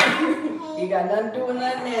me. You got nothing to do with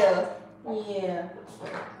nothing else. Yeah.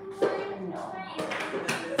 No.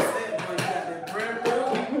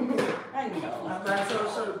 I know. I thought your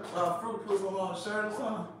shirt, fruit was on a shirt or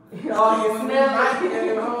something. Oh, you smell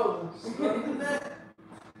it?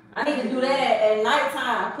 I need to do that at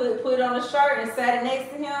nighttime. Put it on the shirt and set it next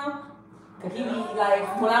to him. Cause he be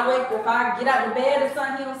like, when I wake, if I get out of bed or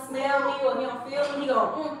something, he don't smell me or he don't feel me, he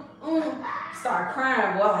go, start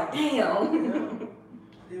crying, boy. Like, damn.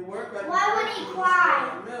 It worked like Why would he cry?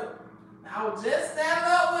 I was just standing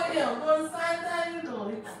up with him, doing the same thing you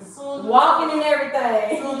doing. Walking and everything.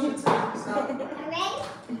 As soon as you touch me, stop. Ready?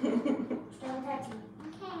 Don't touch me.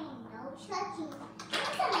 Okay, no touching.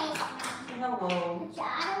 Hello. Put your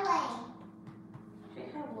other way. Say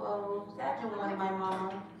hello. That you wanted my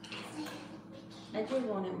mama. I just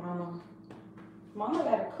wanted mama. Mama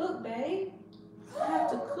gotta cook, babe. I have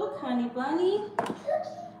to cook, honey bunny.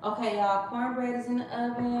 Okay, y'all, cornbread is in the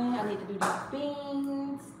oven. I need to do these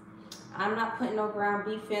beans. I'm not putting no ground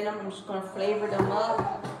beef in them. I'm just gonna flavor them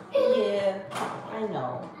up. Yeah, I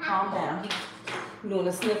know. Calm down. He's doing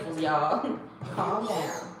the sniffles, y'all. Calm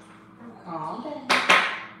down. Calm down.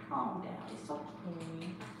 Calm down. It's okay.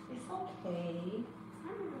 It's okay.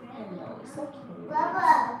 I know, it's okay.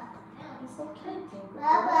 Bubba. It's okay, dear.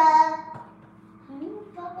 Bubba. Honey?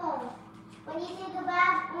 Bubba. When you think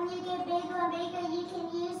about when you get bigger and bigger, you can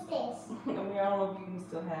use this. I mean, I don't know if you can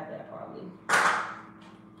still have that probably.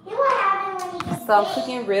 You will have it when you get So I'm big.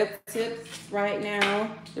 cooking rib tips right now.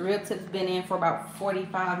 The rib tips been in for about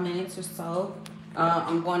 45 minutes or so.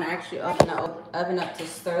 I'm going to actually open the oven up to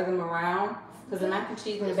stir them around because the mac and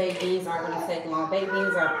cheese and the baked beans aren't going to take long. Baked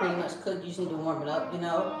beans are pretty much cooked. You just need to warm it up, you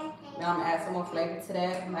know. Now I'm going to add some more flavor to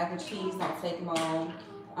that. Mac and cheese don't take long.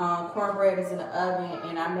 Cornbread is in the oven,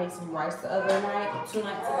 and I made some rice the other night, 2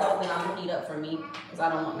 nights ago. Then I'm gonna heat up for me because I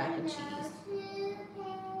don't want mac and cheese.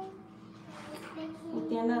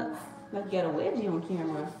 Stand up. Like you got a wedgie on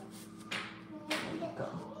camera. There you go.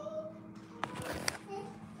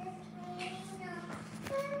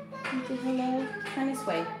 Say hello. Turn this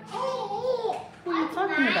way. What are you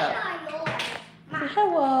talking about? Say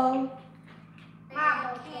hello.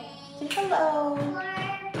 Say hello.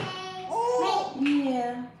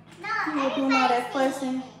 Yeah. You were doing all that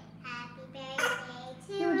fussing.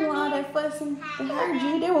 You were doing all that fussing. They heard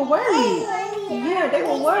you. They were worried. Yeah, they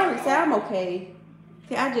were worried. Say, I'm okay.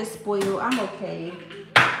 See, I just spoiled. I'm okay.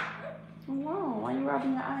 Hello. Why are you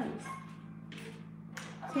rubbing your eyes?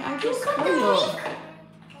 See, I just spoiled.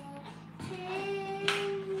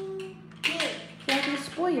 See, I just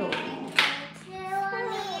spoiled.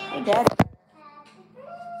 Hey, Daddy.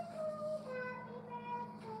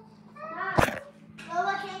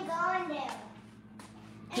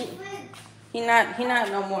 He not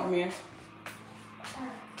no more, man.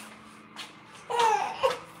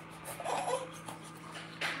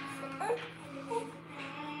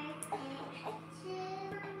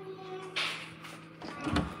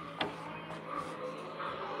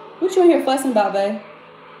 What you in here fussing about, babe?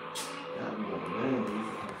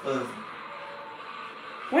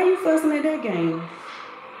 Why you fussing at that game?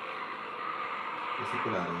 What's the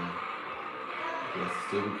put out of here? That's a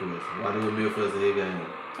stupid question. Why do we live for us a game?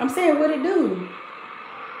 I'm saying, what it do?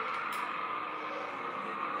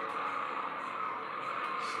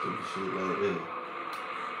 Stupid shit like that.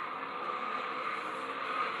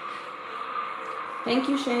 Thank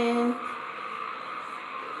you, Shane.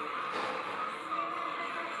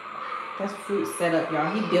 That's fruit set up, y'all.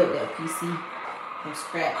 He built that PC from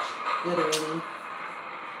scratch, literally.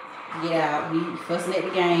 Yeah, we fussing at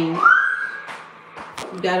the game.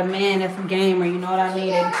 You got a man that's a gamer, you know what I mean?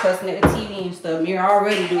 They be fussing at the TV and stuff. Amir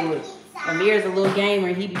already do it. Amir's a little gamer.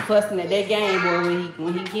 He be fussing at that game, boy,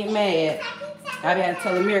 when he get mad. I be had to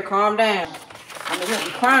tell Amir, calm down. I mean, he'll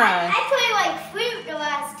be crying. I played like fruit the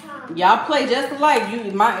last time. Y'all play just alike.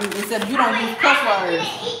 Except you don't use cuss words. I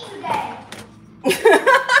didn't eat today.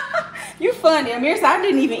 You funny. Amir said I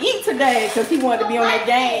didn't even eat today because he wanted to be on that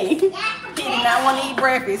game. He did not want to eat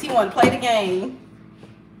breakfast. He wanted to play the game.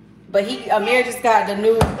 But Amir just got the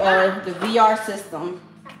new the VR system.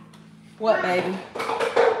 What, baby?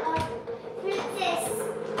 Princess,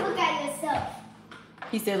 look at yourself.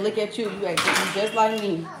 He said, look at you. You acting just like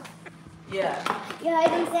me. Yeah. You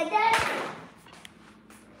already said that?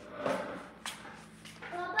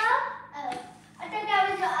 Papa? Oh, I thought that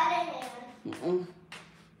was your other hand.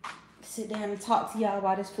 Sit down and talk to y'all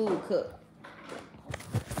while this food cook.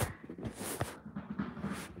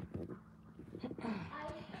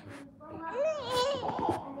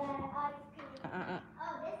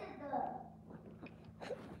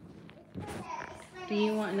 Do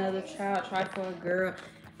you want another child? Try for a girl.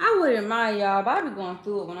 I wouldn't mind, y'all, but I be going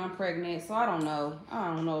through it when I'm pregnant, so I don't know. I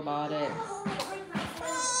don't know about that.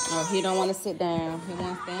 Oh, he don't want to sit down. He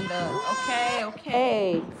want to stand up. Okay,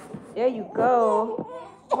 okay. There you go.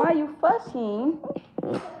 Why are you fussing?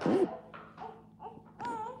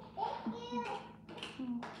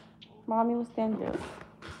 Mommy will stand up.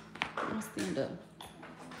 I'll stand up.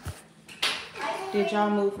 Did y'all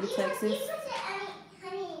move from Texas?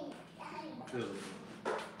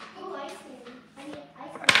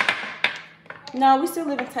 No, we still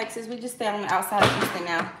live in Texas. We just stay on the outside of Houston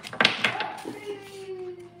now.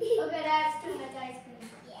 Okay, that's too much ice cream.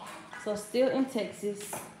 Yeah. So still in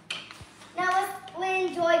Texas. Now we're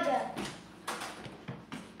in Georgia.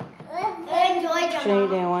 We're in Georgia. Jay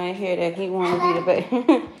didn't want to hear that. He wanted to be the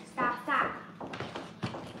baby. Stop.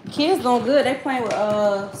 Kids doing good. They playing with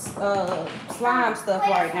slime stuff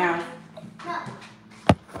right now. No.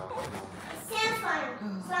 Sand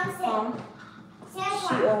slime. Slime sand. Sand She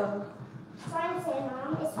slime. Slime sand,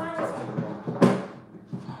 Mom. It's slime sand.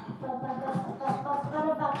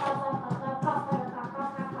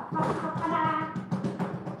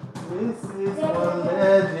 This is what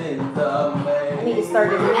legends are made. I need to start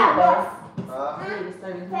this meat, though. Huh? I need to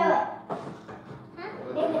start this Feel it.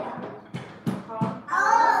 meat.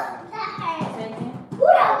 Oh, that hurts. Say again. Who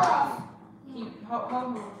that was? Keep, hold on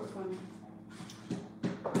for one.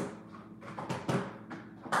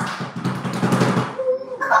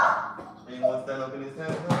 Ain't gonna stand up in his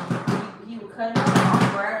hands, huh? He was cutting up.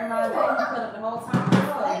 I'm grabbing my leg. He cut up the whole time.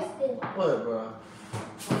 What, bro?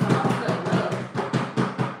 I'm cutting up.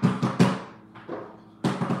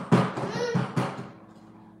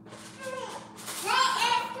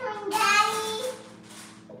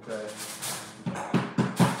 Okay.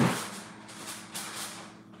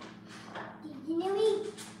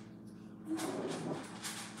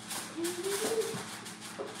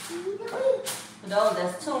 For those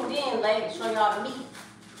that's tuned in late, show y'all the meat.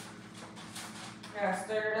 Gotta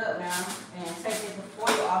stir it up now and take it before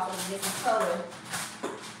you also to get some color.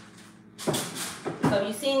 So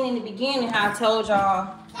you seen in the beginning how I told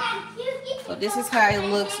y'all. So this is how it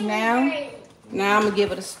looks now. Now I'm gonna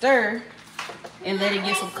give it a stir and let it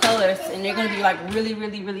get some colors, and they're gonna be like really,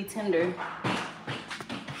 really, really tender.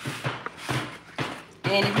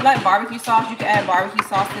 And if you like barbecue sauce, you can add barbecue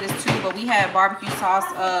sauce to this too. But we had barbecue sauce,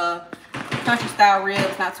 country style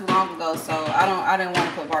ribs not too long ago, so I didn't want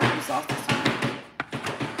to put barbecue sauce this time.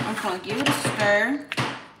 I'm just gonna give it a stir.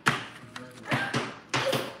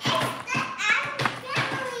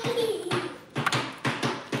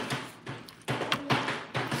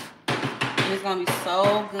 And it's gonna be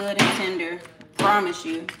so good and tender. Promise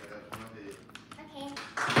you. Okay.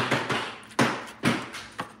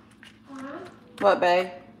 What, babe?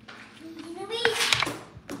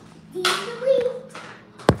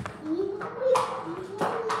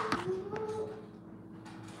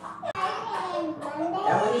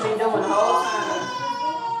 That's what he's been doing the whole time.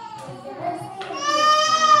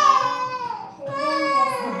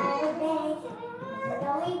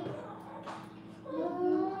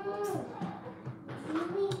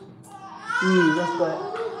 That's good.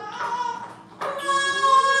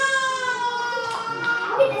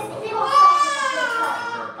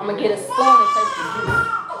 I'm gonna get a spoon and take the juice.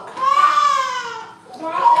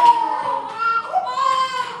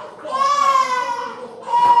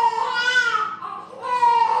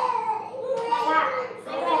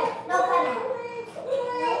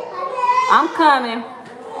 I'm coming.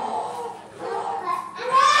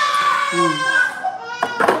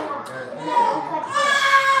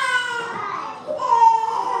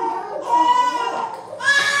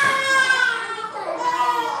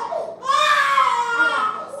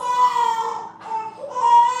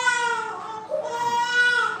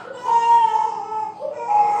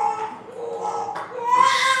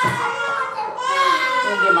 Let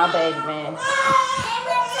me get my baby, man.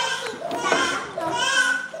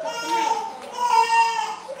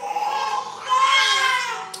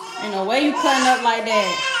 Ain't no way you cutting up like that.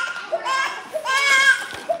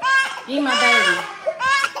 Give my baby.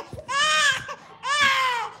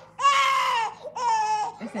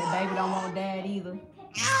 They said baby don't want dad either.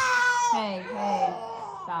 Hey,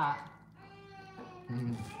 stop.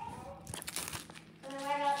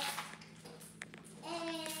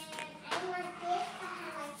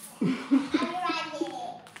 What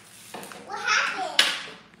happened?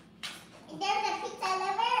 There's a pizza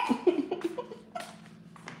liver.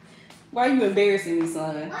 Why are you embarrassing me,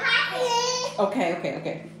 son? What happened?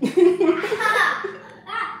 Okay. What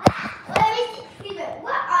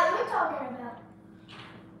are you talking about?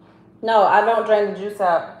 No, I don't drain the juice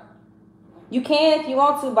out. You can if you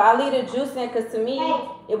want to, but I leave the juice in because to me,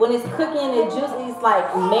 when it's cooking, the juice is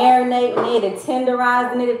like marinating it and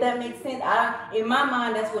tenderizing it. If that makes sense, in my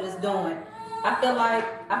mind, that's what it's doing. I feel like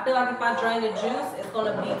if I drain the juice,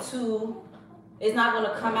 it's not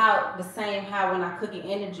gonna come out the same how when I cook it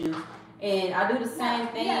in the juice. And I do the same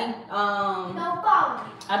thing.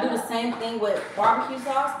 I do the same thing with barbecue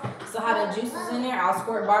sauce. So how the juice is in there, I'll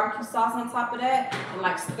squirt barbecue sauce on top of that and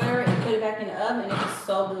like stir it and put it back in the oven, and it's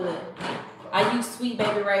so good. I use Sweet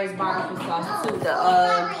Baby Ray's barbecue sauce too,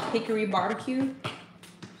 the hickory barbecue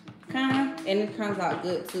kind, and it comes out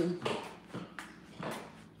good too.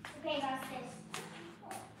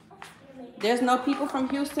 There's no people from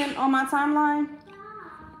Houston on my timeline,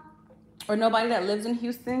 or nobody that lives in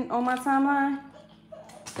Houston on my timeline.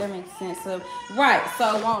 That makes sense. So right,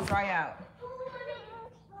 so it won't dry out.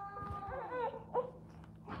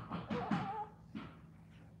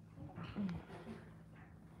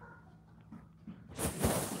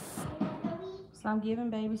 So I'm giving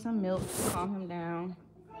baby some milk to calm him down,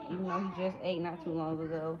 even though he just ate not too long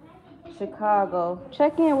ago. Chicago.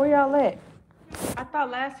 Check in, where y'all at? I thought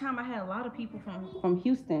last time I had a lot of people from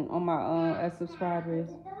Houston on my as subscribers.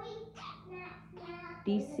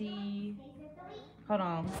 DC. Hold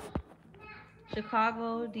on.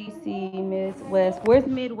 Chicago, DC, Midwest. Where's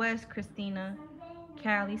Midwest, Christina?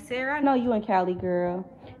 Cali. Sarah, I know you in Cali, girl.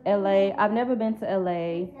 LA. I've never been to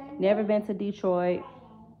LA. Never been to Detroit.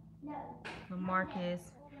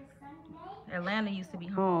 Marcus. Atlanta used to be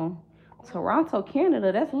home. Toronto,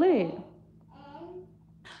 Canada, that's lit.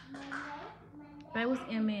 That was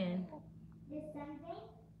MN.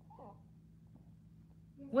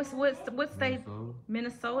 What state?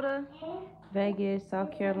 Minnesota? Vegas,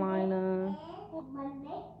 South Carolina.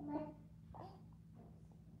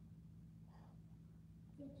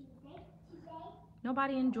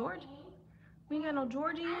 Nobody in Georgia? We ain't got no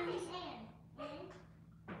Georgians?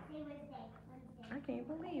 I can't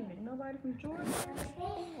believe it. Nobody from Georgia? I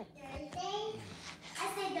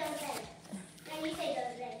say those days. Now you say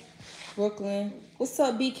those days. Brooklyn. What's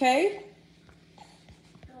up, BK?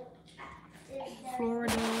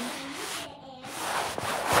 Florida.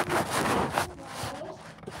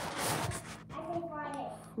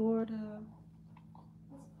 Florida.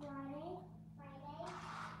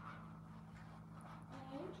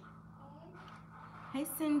 Hey,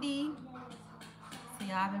 Cindy. So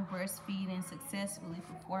y'all, I've been breastfeeding successfully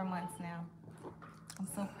for 4 months now. I'm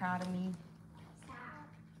so proud of me.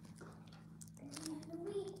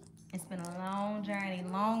 It's been a long journey,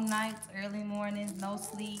 long nights, early mornings, no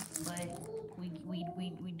sleep, but we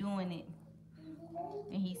doing it.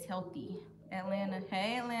 And he's healthy. Atlanta,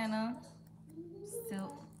 hey Atlanta.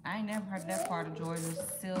 Still, I ain't never heard that part of Georgia.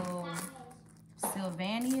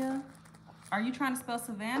 Sylvania. Are you trying to spell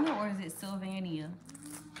Savannah or is it Sylvania?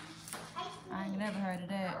 I ain't never heard of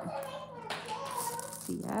that.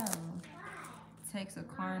 Seattle.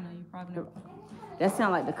 Texarkana, you probably never. That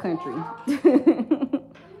sound like the country.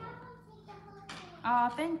 Oh,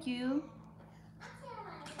 thank you.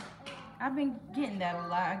 I've been getting that a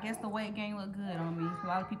lot. I guess the weight gain look good on me. A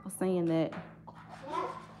lot of people saying that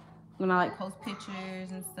when I like post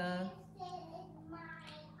pictures and stuff.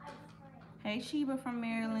 Hey, Sheba from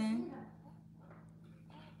Maryland.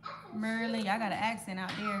 Maryland, y'all got an accent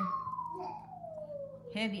out there.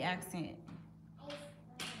 Heavy accent.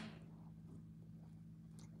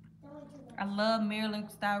 I love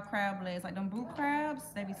Maryland style crab legs. Like them blue crabs,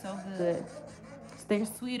 they be so good. They're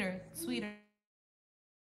sweeter.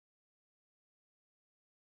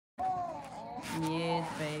 Yes,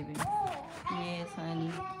 baby. Yes,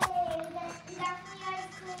 honey.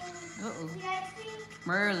 Uh-oh.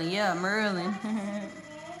 Merlin, yeah, Merlin.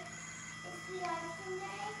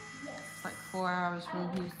 It's like 4 hours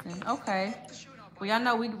from Houston. Okay. Well, y'all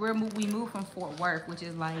know we moved from Fort Worth, which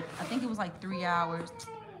is like, I think it was like 3 hours.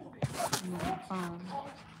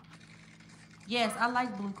 Yes, I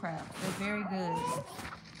like blue crabs. They're very good.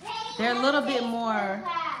 They're a little bit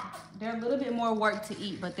more work to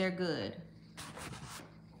eat, but they're good.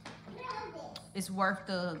 It's worth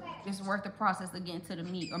the process of getting to the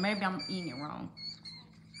meat. Or maybe I'm eating it wrong.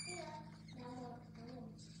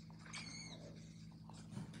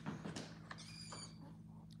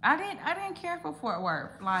 I didn't care for Fort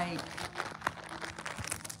Worth. Like,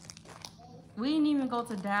 we didn't even go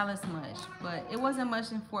to Dallas much, but it wasn't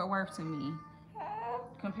much in Fort Worth to me.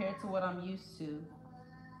 compared to what I'm used to.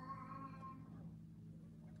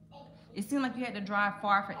 It seemed like you had to drive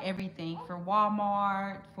far for everything, for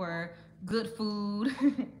Walmart, for good food.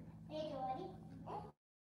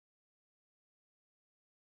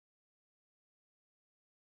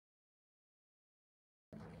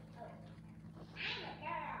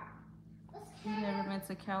 You've never been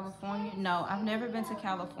to California? No, I've never been to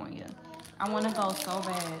California. I want to go so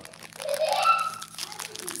bad.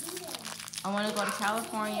 I want to go to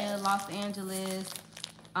California, Los Angeles,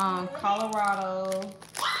 Colorado,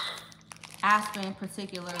 Aspen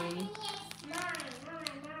particularly.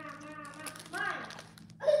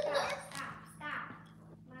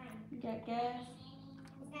 You got gas?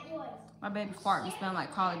 My baby fart be smelling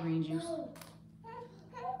like collard green juice. No,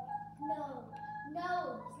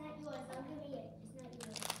 it's not yours. Don't give me it. It's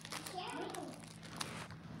not yours.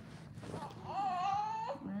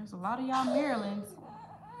 There's a lot of y'all Marylands.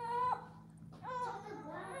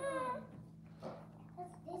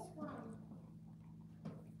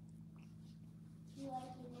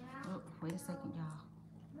 Oh, wait a second, y'all.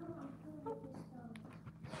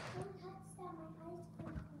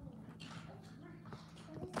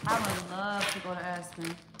 I would love to go to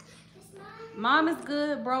Aspen. Mom is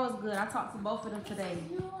good, bro is good. I talked to both of them today.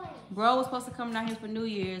 Bro was supposed to come down here for New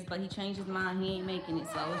Year's, but he changed his mind. He ain't making it,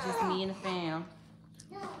 so it's just me and the fam.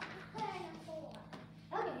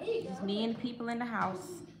 Just me and the people in the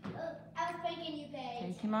house.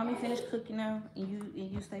 Okay, can mommy finish cooking now and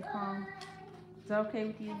you stay calm? Is that okay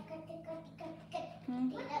with you?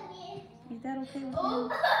 Is that okay with you?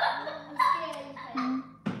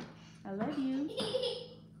 I love you.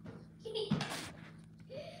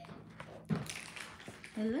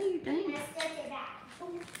 I love you, thanks.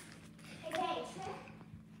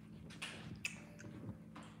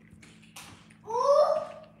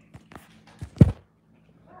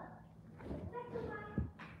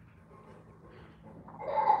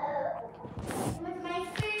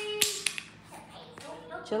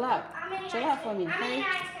 Chill out. Chill out for me, okay?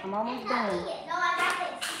 I'm almost done.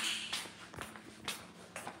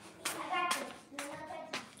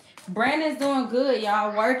 Brandon's doing good,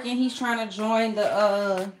 y'all. Working. He's trying to join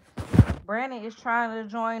the Brandon is trying to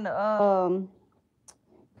join the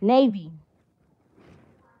Navy.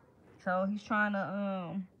 So he's trying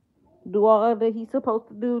to do all that he's supposed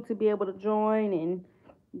to do to be able to join and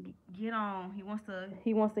get on.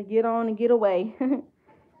 He wants to get on and get away.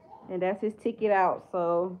 And that's his ticket out.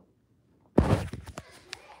 So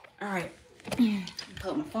all right.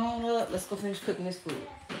 Put my phone up. Let's go finish cooking this food.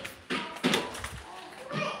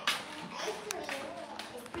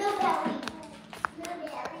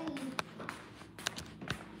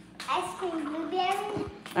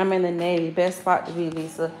 I'm in the Navy. Best spot to be,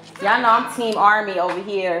 Lisa. Y'all know I'm Team Army over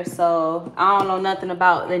here, so I don't know nothing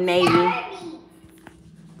about the Navy.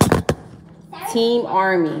 Team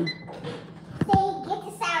Army.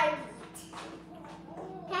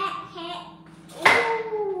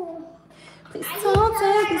 Please don't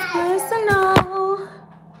take this personal.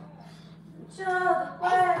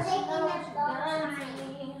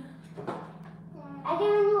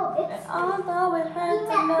 Although it hurts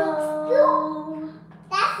to know.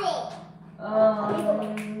 That's it.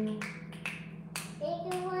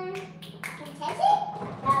 Bigger one. Can you touch it?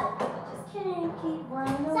 No. Just can't keep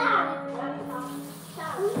running away. Stop.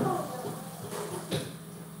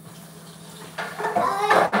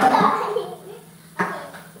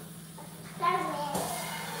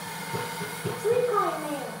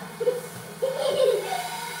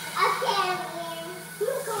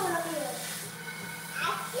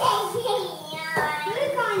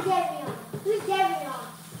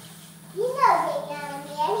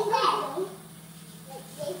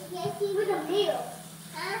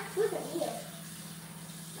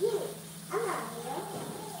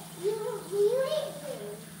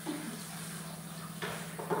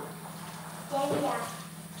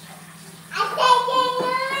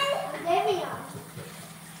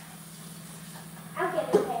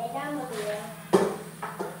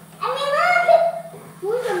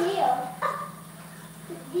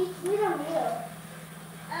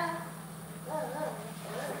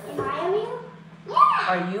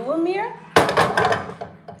 Are you Amir?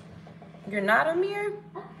 You're not Amir?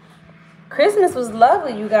 Christmas was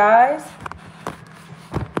lovely, you guys.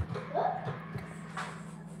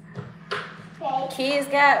 Kids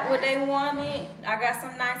got what they wanted. I got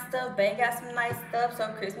some nice stuff. Bay got some nice stuff. So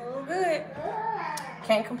Christmas was good.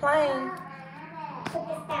 Can't complain.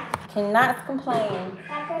 Cannot complain.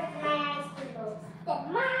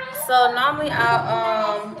 So normally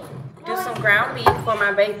I'll do some ground beef for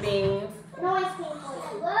my baked beans. No ice cream for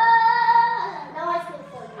you. No ice cream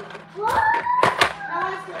for you. No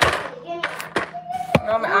ice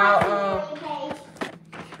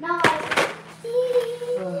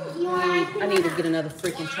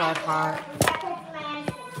freaking tripod.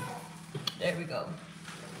 There we go.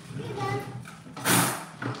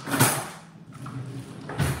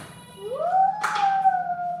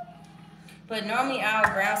 But normally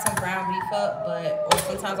I'll brown some ground beef up, or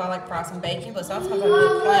sometimes I like fry some bacon, but sometimes I do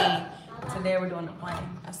it plain. Today we're doing the plain.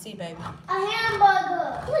 I see, baby. A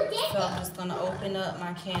hamburger. So I'm just gonna open up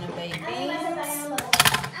my can of baked beans.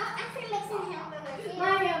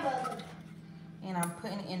 And I'm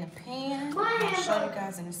putting it in the pan. I'll show you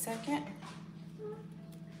guys in a second.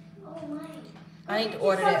 I need to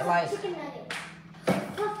order that like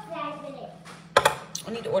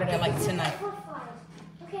tonight.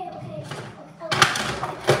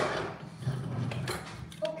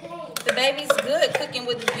 The baby's good cooking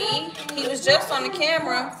with the bee. He was just on the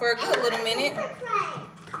camera for a good little minute,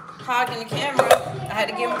 hogging the camera. I had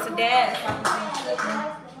to give him to Dad so I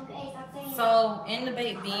could finish cooking. So in the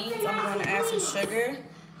baked beans, I'm going to add some sugar.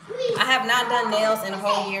 I have not done nails in a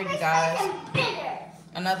whole year, you guys,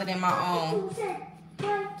 another than my own.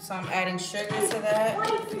 So I'm adding sugar to that.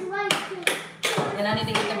 And I need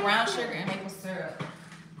to get the brown sugar and maple syrup.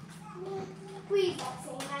 Please don't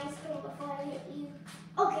say ice cream before I hit you.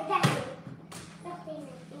 Okay, that's it.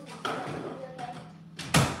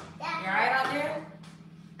 You alright out there?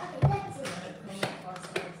 Okay, that's it.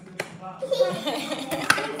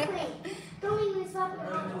 Don't leave me stop.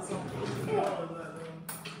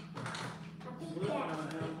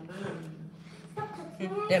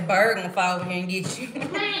 That bird gonna fall over here and get you.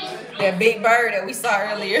 That big bird that we saw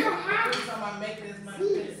earlier.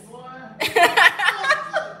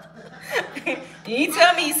 You ain't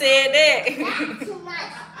tell me he said that.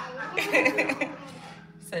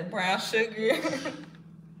 Said brown sugar.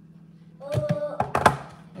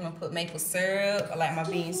 I'm gonna put maple syrup. I like my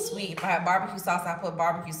beans sweet. If I have barbecue sauce, I put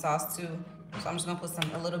barbecue sauce too. So I'm just gonna put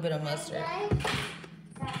a little bit of mustard.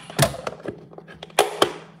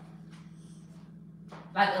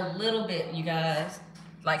 Like a little bit, you guys.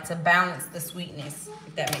 Like to balance the sweetness,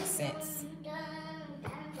 if that makes sense.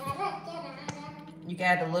 You can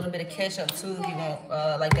add a little bit of ketchup too if you want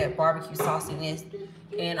like that barbecue sauciness.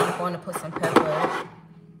 And I'm going to put some pepper.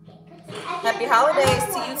 Happy holidays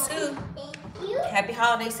to you too. Happy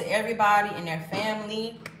holidays to everybody and their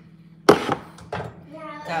family.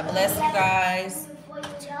 God bless you guys.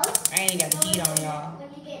 I ain't got the heat on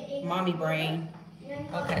y'all. Mommy brain.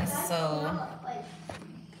 Okay, so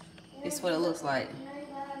this is what it looks like.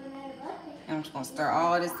 And I'm just gonna stir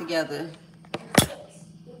all this together.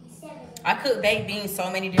 I cook baked beans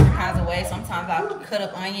so many different kinds of ways. Sometimes I cut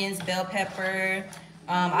up onions, bell pepper.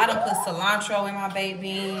 I done put cilantro in my baked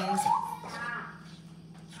beans.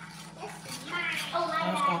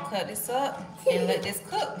 I'm just gonna cut this up and let this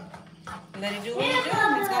cook. Let it do what it do.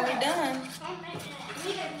 It's gonna be done.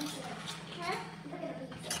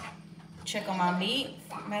 Check on my meat.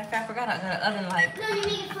 Matter of fact, I forgot I got an oven light.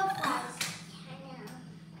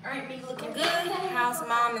 Alright, meat looking good. How's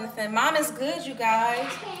mom and the family? Mom is good, you guys.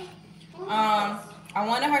 I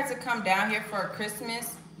wanted her to come down here for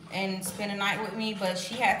Christmas and spend a night with me, but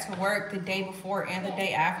she had to work the day before and the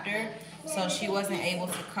day after, so she wasn't able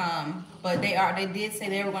to come. But they did say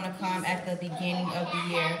they were gonna come at the beginning of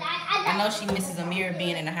the year. I know she misses Amira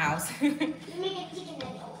being in the house.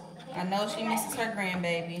 I know she misses her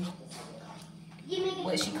grandbaby.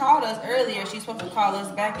 But she called us earlier. She's supposed to call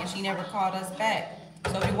us back, and she never called us back.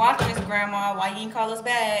 So if you're watching this, Grandma, why you didn't call us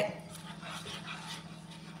back?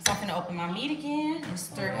 So I'm gonna open my meat again and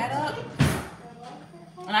stir that up.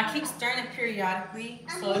 And I keep stirring it periodically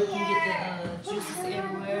so you can get the juices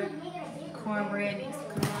everywhere. Cornbread needs to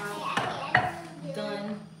come out.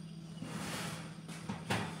 Done.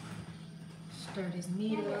 Stir this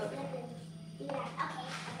meat up.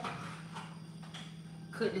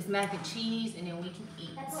 Cook this mac and cheese, and then we can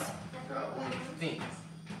eat. Thanks.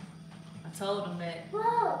 I told them that.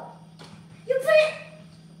 Whoa! You put it.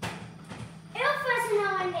 It'll freshen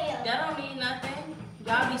on my nails. That don't mean nothing.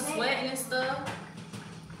 Y'all be sweating and stuff.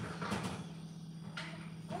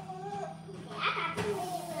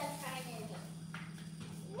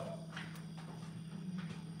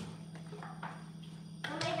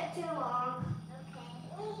 Don't make it too long.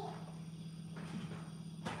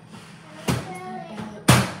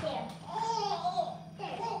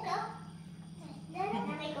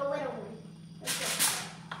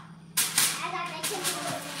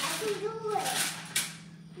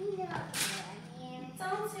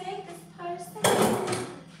 Don't take this person.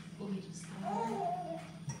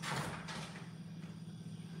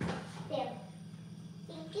 There.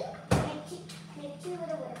 Thank you. Make two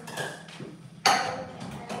little ones.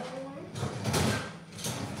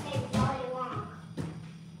 Take all you want.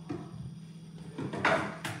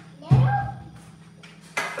 Little.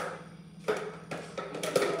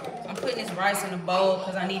 rice in a bowl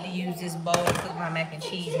because I need to use this bowl to cook my mac and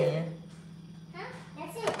cheese in. Huh?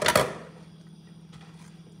 That's it.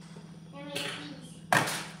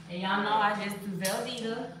 And y'all know I just do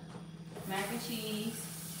Velveeta, mac and cheese.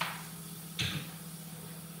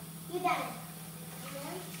 You got it.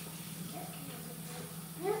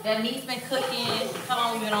 That meat's been cooking. How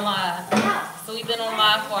long we been on live? So we've been on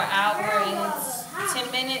live for an hour and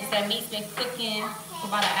 10 minutes. That meat's been cooking for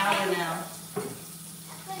about an hour now.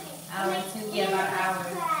 Hour and 10, yeah, about an hour.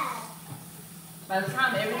 By the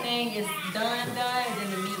time everything is done,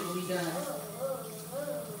 then the meat will be done.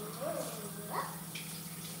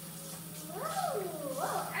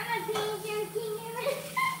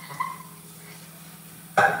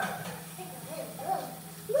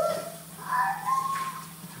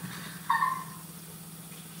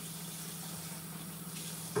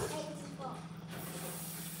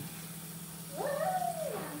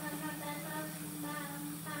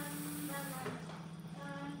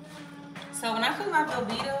 So when I cook my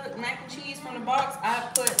Velveeta mac and cheese from the box, I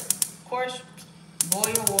put, of course,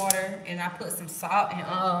 boil water, and I put some salt and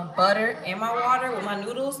butter in my water with my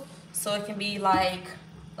noodles, so it can be like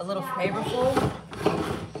a little flavorful.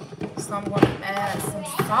 So I'm going to add some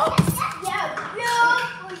salt.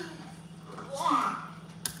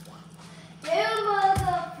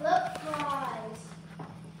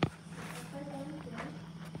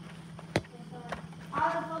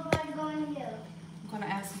 I'm going to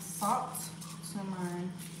add some salt to my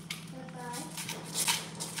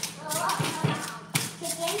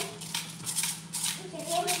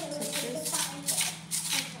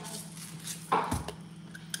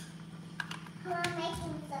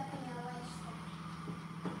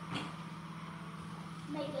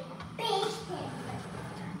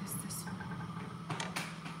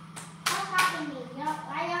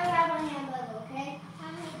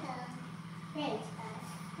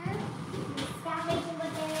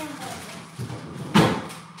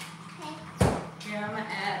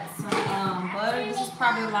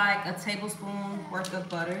probably like a tablespoon worth of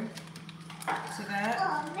butter to that.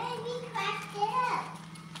 Oh, maybe cracked it up.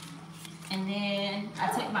 And then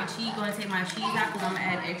I take my cheese, going to take my cheese out because I'm going to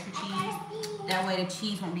add extra cheese. That way the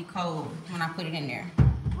cheese won't be cold when I put it in there.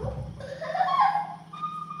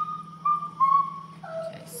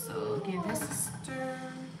 Okay, so give this a stir.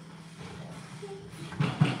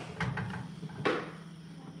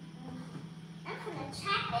 I'm gonna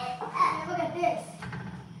chop it up. Look at this.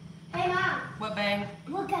 Hey, Mom. What, babe?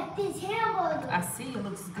 Look at this hamburger. I see, it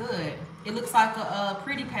looks good. It looks like a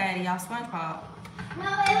pretty patty off SpongeBob. No,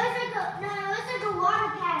 it looks like a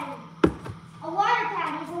water patty. A water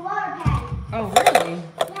patty. It's a water patty. Oh, really?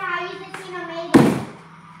 Yeah, I used to see them make it.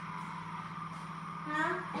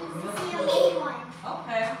 Huh? I used to see them make one.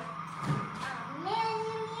 Okay. Oh, man,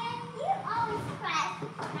 you always crack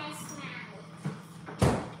my smile.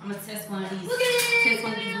 I'm gonna test one of these. Look at it. Test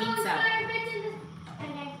one of these meats out.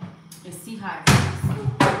 Okay. And see how it tastes.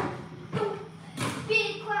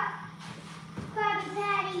 Big Krabby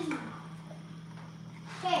Patty.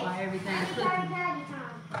 Okay. While everything's Krabby cooking. Patty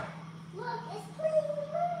time. Look, it's clean.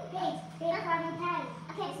 Okay, big Krabby Patty.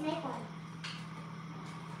 Okay, let's make one.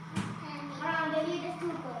 Hold on, baby, you just too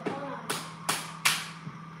good. Hold on.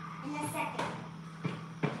 In a second.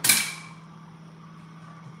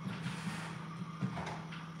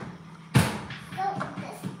 So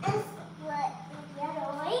this is what the other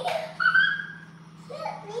way.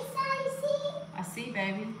 Look, Lisa, you see? I see,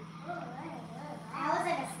 baby. That was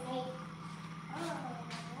like a snake. I know.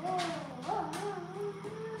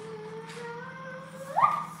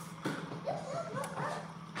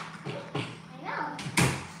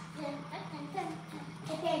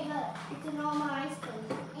 Okay, look. It's a normal ice cream.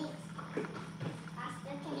 Thanks.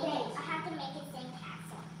 Okay. I have to make it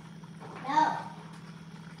sandcastle. No.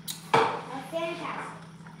 No sandcastle.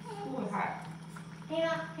 Ooh, it's hot. Hey,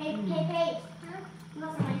 Mom. Hey, Paige. Huh? You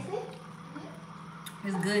want some ice cream?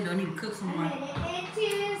 It's good, don't need to cook some more. Okay,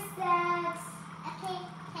 two steps. Okay,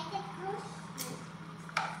 take it close.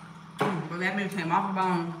 Well, that meat came off the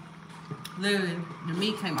bone. Literally, the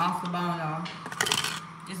meat came off the bone, y'all.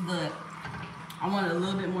 It's good. I want it a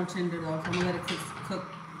little bit more tender though, so I'm gonna let it cook,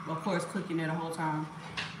 of course, cooking there the whole time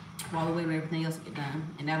while we wait for everything else to get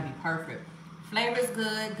done, and that'll be perfect. Flavor's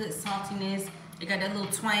good, good saltiness. It got that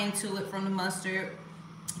little twang to it from the mustard.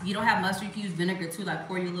 If you don't have mustard, you can use vinegar too, like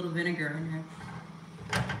pour your little vinegar in there.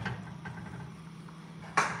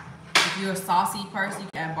 If you're a saucy person, you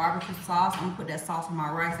can add barbecue sauce. I'm gonna put that sauce on my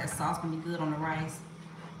rice. That sauce gonna be good on the rice.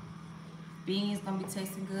 Beans gonna be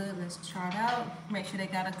tasting good. Let's try it out. Make sure they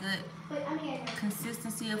got a good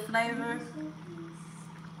consistency of flavor.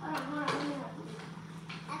 Okay,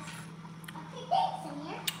 thanks,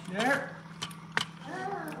 Amir. There.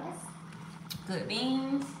 good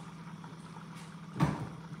beans.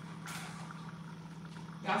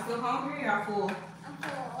 Y'all still hungry or y'all full? I'm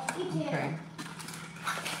full. You too. Okay.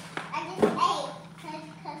 I just ate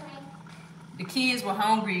because The kids were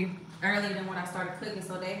hungry earlier than when I started cooking,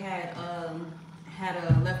 so they had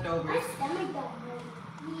leftovers. my stomach don't hurt.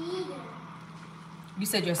 Me either. You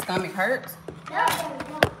said your stomach hurts? No,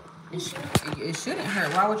 It shouldn't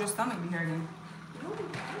hurt. Why would your stomach be hurting?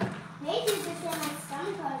 maybe it's just that my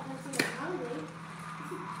stomach hurts because I'm hungry.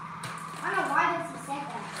 I don't know why does he said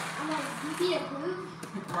that. I'm like, you see a poop?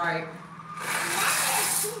 Right.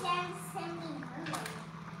 That's too damn send me hungry.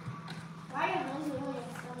 Why are you hungry when your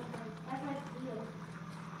stomach hurts? That's my deal.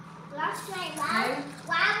 Last night,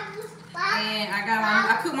 And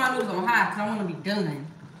I cook my noodles on high because I want to be done.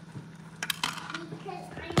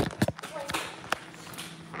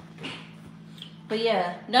 But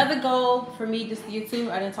yeah, another goal for me this year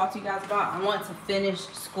too, I didn't talk to you guys about, I want to finish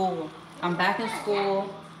school. I'm back in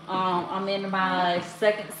school. I'm in my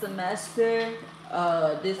second semester.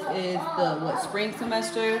 This is the spring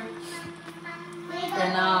semester.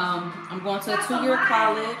 And I'm going to a 2-year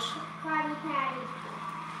college.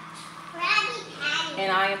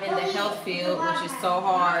 And I am in the health field, which is so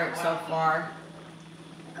hard so far.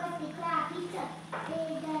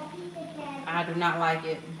 I do not like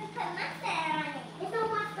it.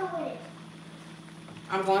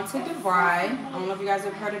 I'm going to DeVry. I don't know if you guys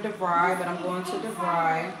have heard of DeVry, but I'm going to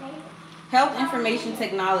DeVry. Health Information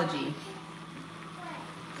Technology.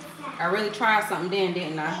 I really tried something then,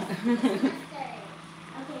 didn't I?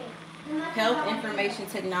 Health Information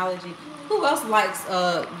Technology. Who else likes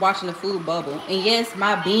watching the food bubble? And yes,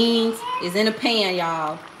 my beans is in a pan,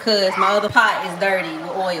 y'all, because my other pot is dirty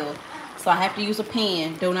with oil. So I have to use a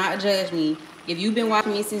pan. Do not judge me. If you've been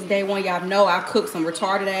watching me since day one, y'all know I cook some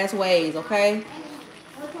retarded ass ways, okay?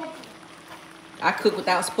 I cook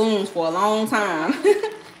without spoons for a long time.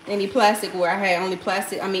 Any plasticware I had,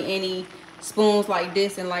 any spoons like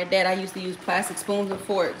this and like that, I used to use plastic spoons and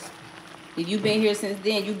forks. If you've been here since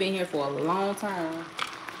then, you've been here for a long time.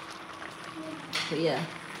 But yeah.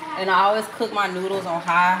 And I always cook my noodles on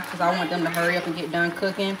high because I want them to hurry up and get done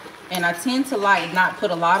cooking. And I tend to like not put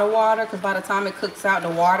a lot of water because by the time it cooks out, the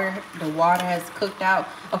water has cooked out.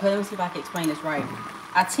 Okay, let me see if I can explain this right.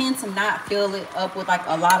 I tend to not fill it up with like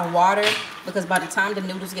a lot of water because by the time the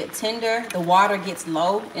noodles get tender, the water gets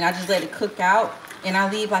low and I just let it cook out. And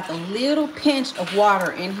I leave like a little pinch of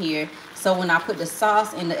water in here. So when I put the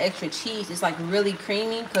sauce and the extra cheese, it's like really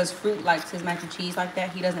creamy because Fruit likes his mac and cheese like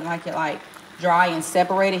that. He doesn't like it like dry and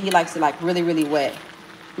separated. He likes it like really, really wet.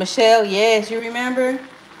 Michelle, yes, you remember?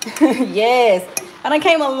 Yes. I done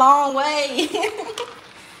came a long way.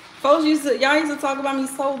 Folks y'all used to talk about me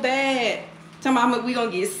so bad. Talking about we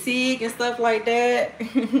gonna get sick and stuff like that.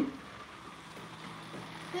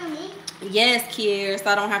 Yes, Kier,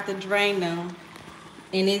 so I don't have to drain them.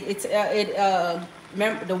 And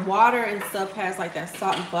remember the water and stuff has like that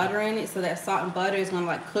salt and butter in it, so that salt and butter is gonna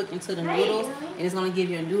like cook into the noodles, and it's gonna give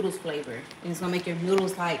your noodles flavor, and it's gonna make your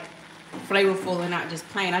noodles like flavorful and not just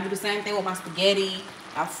plain. I do the same thing with my spaghetti,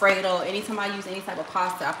 Alfredo. Anytime I use any type of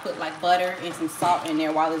pasta, I put like butter and some salt in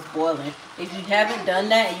there while it's boiling. If you haven't done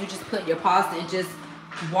that and you just put your pasta in just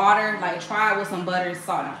water, like try it with some butter and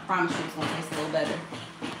salt, and I promise you it's gonna taste a little better.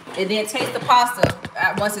 And then taste the pasta.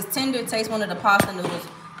 Once it's tender, taste one of the pasta noodles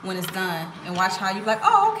when it's done. And watch how you be like,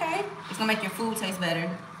 oh, okay. It's gonna make your food taste better.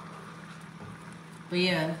 But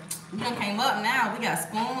yeah, we done came up now. We got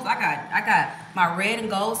spoons. I got my red and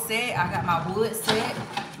gold set. I got my wood set.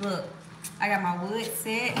 Look, I got my wood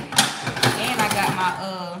set. And I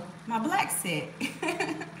got my black set.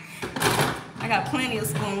 I got plenty of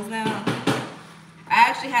spoons now. I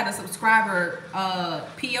actually had a subscriber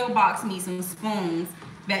P.O. box me some spoons.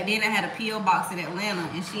 Back then I had a P.O. box in Atlanta,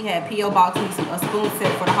 and she had P.O. box me a spoon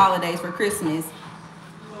set for the holidays for Christmas.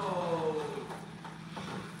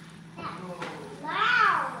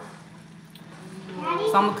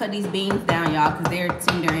 So I'm gonna cut these beans down, y'all, because they're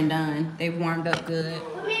tender and done. They've warmed up good.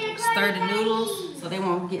 Stir the noodles so they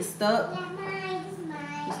won't get stuck.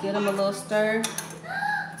 Just give them a little stir.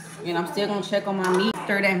 And I'm still gonna check on my meat.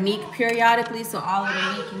 Stir that meat periodically so all of the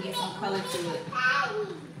meat can get some color to it.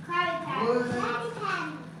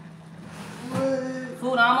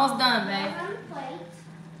 Food almost done, babe.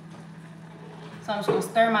 So I'm just gonna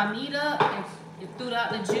stir my meat up and throw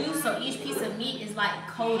out the juice so each piece of meat is like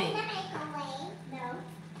coated.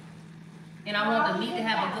 And I want the meat to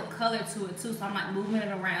have a good color to it too, so I'm like moving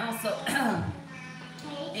it around so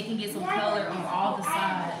it can get some color on all the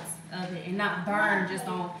sides of it and not burn just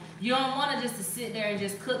on. You don't want it just to sit there and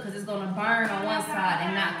just cook because it's gonna burn on one side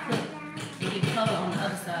and not cook and get color on the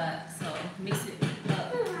other side. So mix it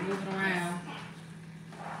up, move it around.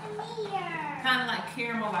 Kind of like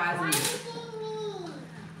caramelizing it.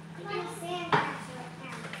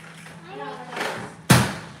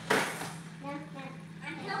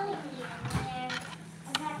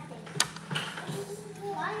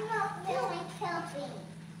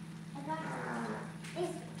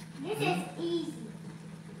 This is easy.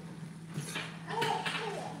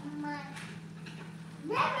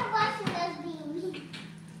 Never watching us being mean.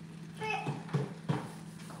 I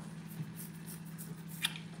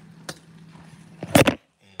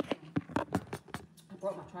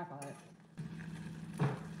broke my tripod.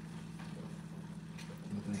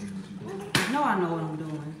 No, I know what I'm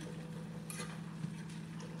doing.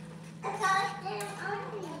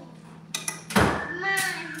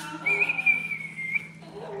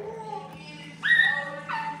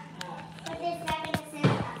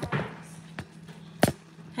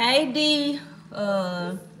 Hey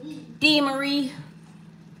D Marie.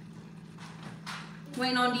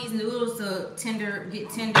 Waiting on these noodles to get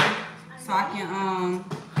tender so I can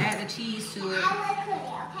add the cheese to it.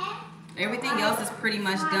 Everything else is pretty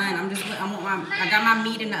much done. I got my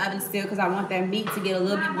meat in the oven still because I want that meat to get a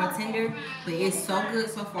little bit more tender. But it's so good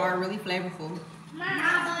so far, really flavorful.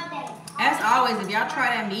 As always, if y'all try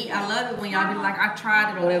that meat, I love it when y'all be like, I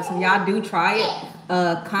tried it or whatever. So if y'all do try it,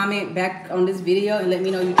 comment back on this video and let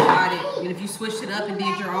me know you tried it. And if you switched it up and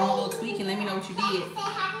did your own little tweak, and let me know what you did.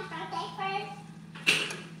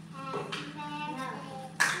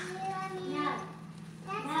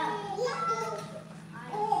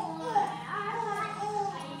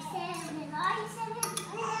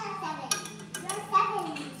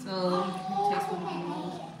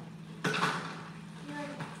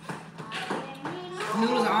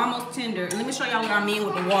 Noodles are almost tender. And let me show y'all what I mean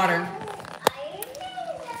with the water.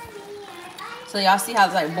 So y'all see how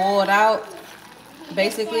it's like boiled out,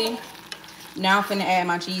 basically. Now I'm finna add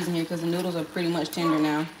my cheese in here because the noodles are pretty much tender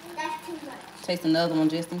now. That's too much. Taste another one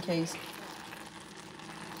just in case. Hey,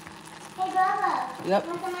 Bubba. Yep.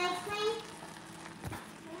 Want some ice cream?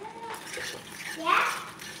 Yeah?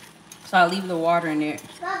 So I leave the water in there.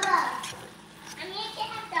 Bubba. I mean, you can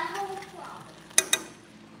have the whole cloth.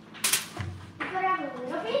 You put up a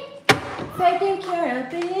little bit? Taking care of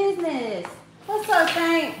business. What's up,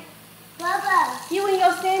 Frank? Bubba. You in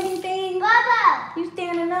your standing thing? Bubba. You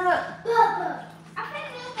standing up? Bubba. I'm going to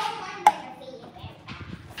make that one better for you.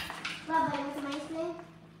 Bubba, you want some ice cream?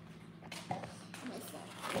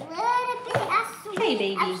 A little bit. Hey,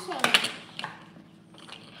 baby.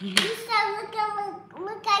 You said,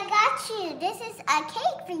 look, I got you. This is a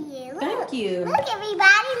cake for you. Look. Thank you. Look,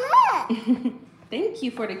 everybody, look. Thank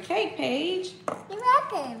you for the cake, Paige. You're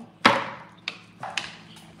welcome.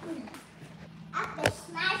 I have to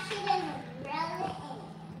smash it and roll it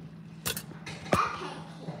in. Okay.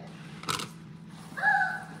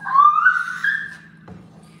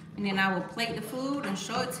 And then I will plate the food and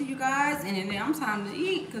show it to you guys. And then I'm time to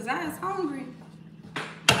eat because I is hungry.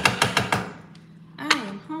 I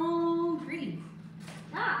am hungry.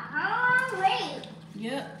 Not hungry.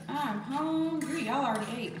 Yep, I'm hungry. Y'all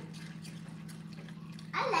already ate.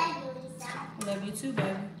 I love you, Lisa. I love you too,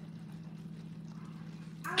 baby.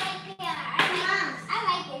 I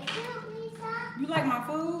like it too, Lisa. You like my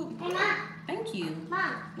food? Hey, Mom. Thank you.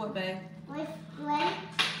 Mom. What, babe? Wait.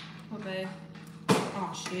 What, babe?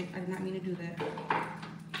 Oh, shit. I did not mean to do that.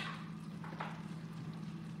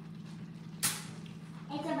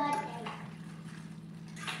 It's a birthday.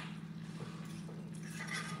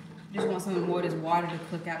 Just want some more of this water to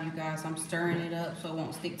cook out, you guys. I'm stirring it up so it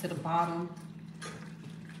won't stick to the bottom.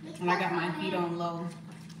 And I got my heat on low.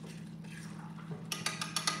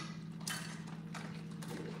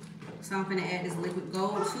 So I'm gonna add this liquid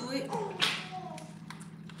gold to it.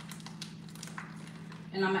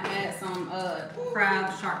 And I'm gonna add some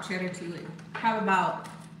Kraft sharp cheddar to it. Probably about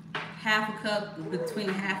half a cup, between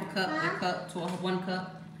a half a cup and a cup to 1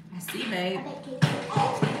 cup. I see, babe.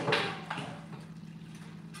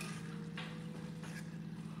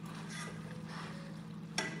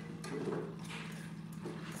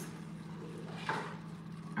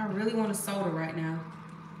 I really want a soda right now.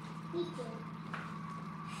 Me too.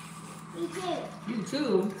 Me too. You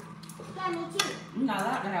too? Yeah, me too. You're not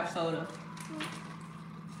allowed to have soda.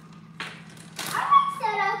 I like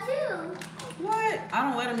soda too. What? I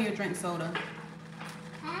don't let Amir drink soda.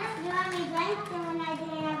 Huh? You want me to drink them when I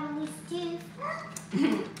didn't have at least 2?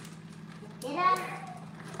 Did I?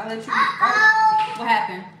 I let you. Uh-oh. What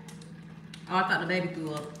happened? Oh, I thought the baby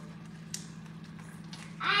threw up.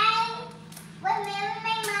 When me and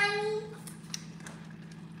my mommy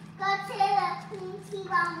go to the clean tea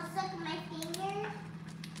while I'm stuck in my finger.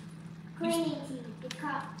 Cleaning tea. It's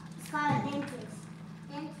called a dentist.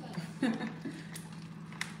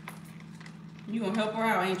 You gonna help her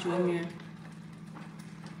out, ain't you, Amir?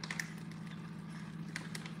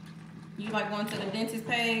 You like going to the dentist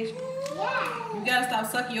page? Yeah. You gotta stop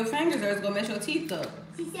sucking your fingers or it's gonna mess your teeth up.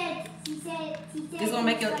 She said. It's gonna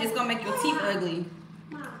make your teeth ugly.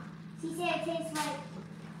 Mom, she said it tastes like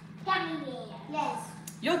gummy bears.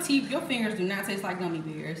 Yes. Your fingers do not taste like gummy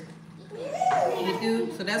bears. You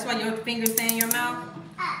do? So that's why your fingers stay in your mouth?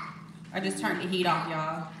 I just turned the heat off,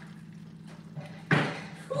 y'all.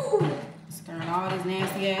 Stirring all this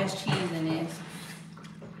nasty ass cheese in this.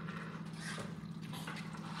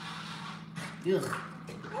 Ugh.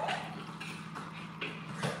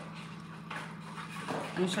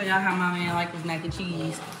 Let me show y'all how my man like his mac and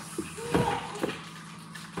cheese.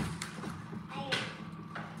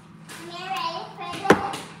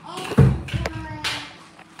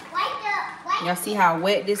 Y'all see how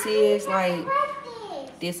wet this is? Like,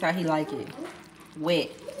 this how he like it.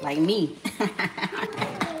 Wet, like me.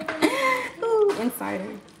 Ooh, insider.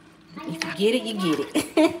 If you get it, you get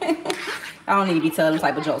it. I don't need to be telling them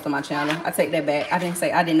type of jokes on my channel. I take that back. I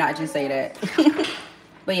did not just say that.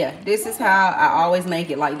 But yeah, this is how I always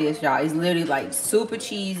make it like this, y'all. It's literally like super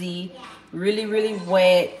cheesy, really, really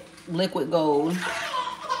wet, liquid gold.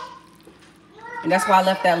 And that's why I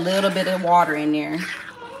left that little bit of water in there.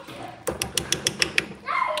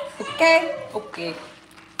 Okay, okay.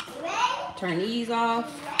 Turn these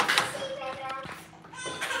off.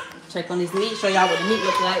 Check on this meat, show y'all what the meat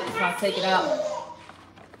looks like before I take it out.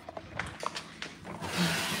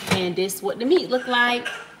 And this what the meat look like.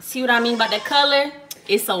 See what I mean by the color?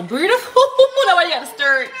 It's so beautiful. That's why you gotta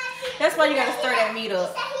stir it. That's why you gotta stir that meat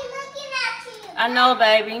up. I know,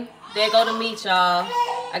 baby. There go the meat, y'all.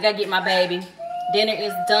 I gotta get my baby. Dinner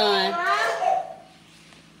is done.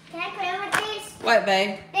 Can I play with this? What,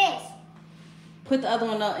 babe? This. Put the other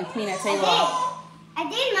one up and clean that table off. I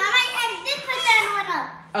did, Mom. I did put that one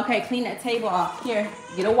up. Okay, clean that table off. Here,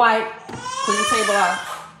 get a wipe. Clean the table off.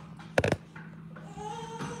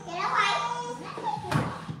 Get a wipe.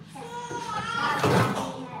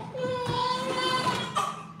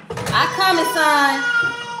 I coming, son.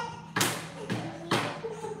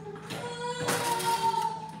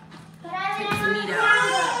 Take some meat out.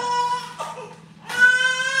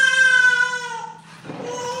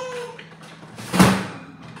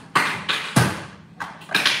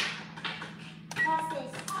 What's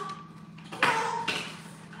this?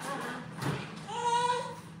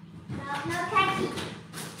 No catchy.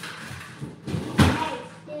 Hey,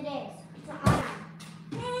 do this. It's an honor.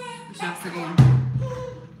 Shots again.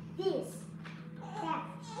 This. That.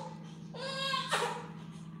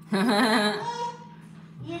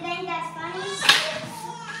 You think that's funny?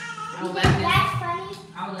 I was You think letting that's funny?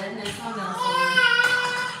 that song down somewhere.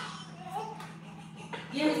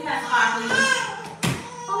 Give me that spot, please.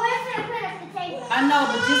 But we're gonna put up the table. I know,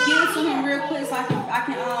 but just give it to him real quick so I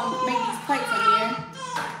can make these plates in here.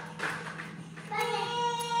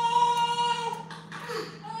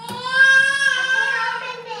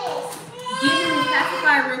 Give him the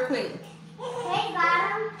pacifier real quick. Hey,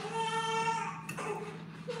 bottom.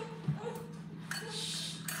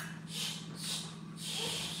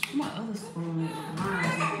 My other spoon is mine.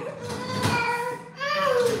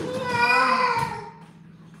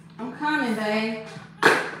 I'm coming, babe.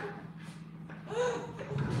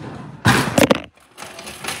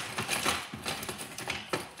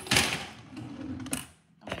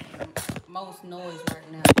 Most noise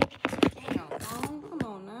right now. Damn, come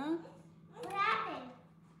on now. What happened?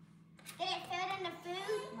 Did it fit in the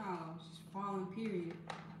food? No, it's just falling, period.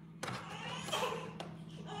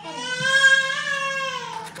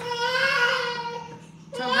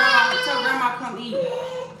 Tell grandma come eat.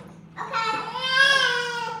 Okay.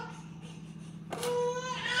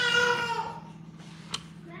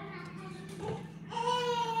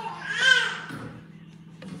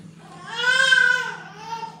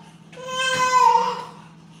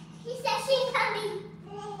 She said she's coming.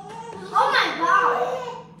 Oh my God.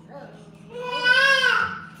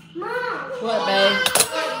 Mom. What, babe?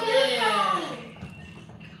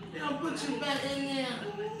 They'll put you back in there.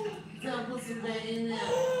 They'll put you back in there.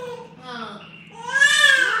 Mom.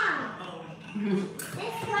 This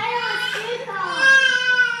sweater was too cold.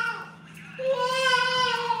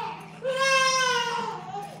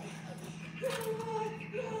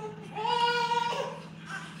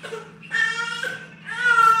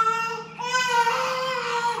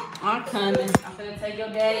 I'm coming. I'm finna take your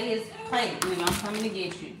daddy his plate, and I'm coming to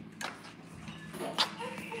get you.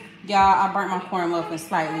 Y'all, I burnt my corn muffin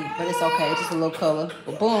slightly, but it's okay. It's just a little color.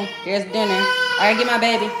 But boom, there's dinner. I gotta get my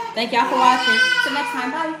baby. Thank y'all for watching. Till next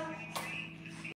time, bye.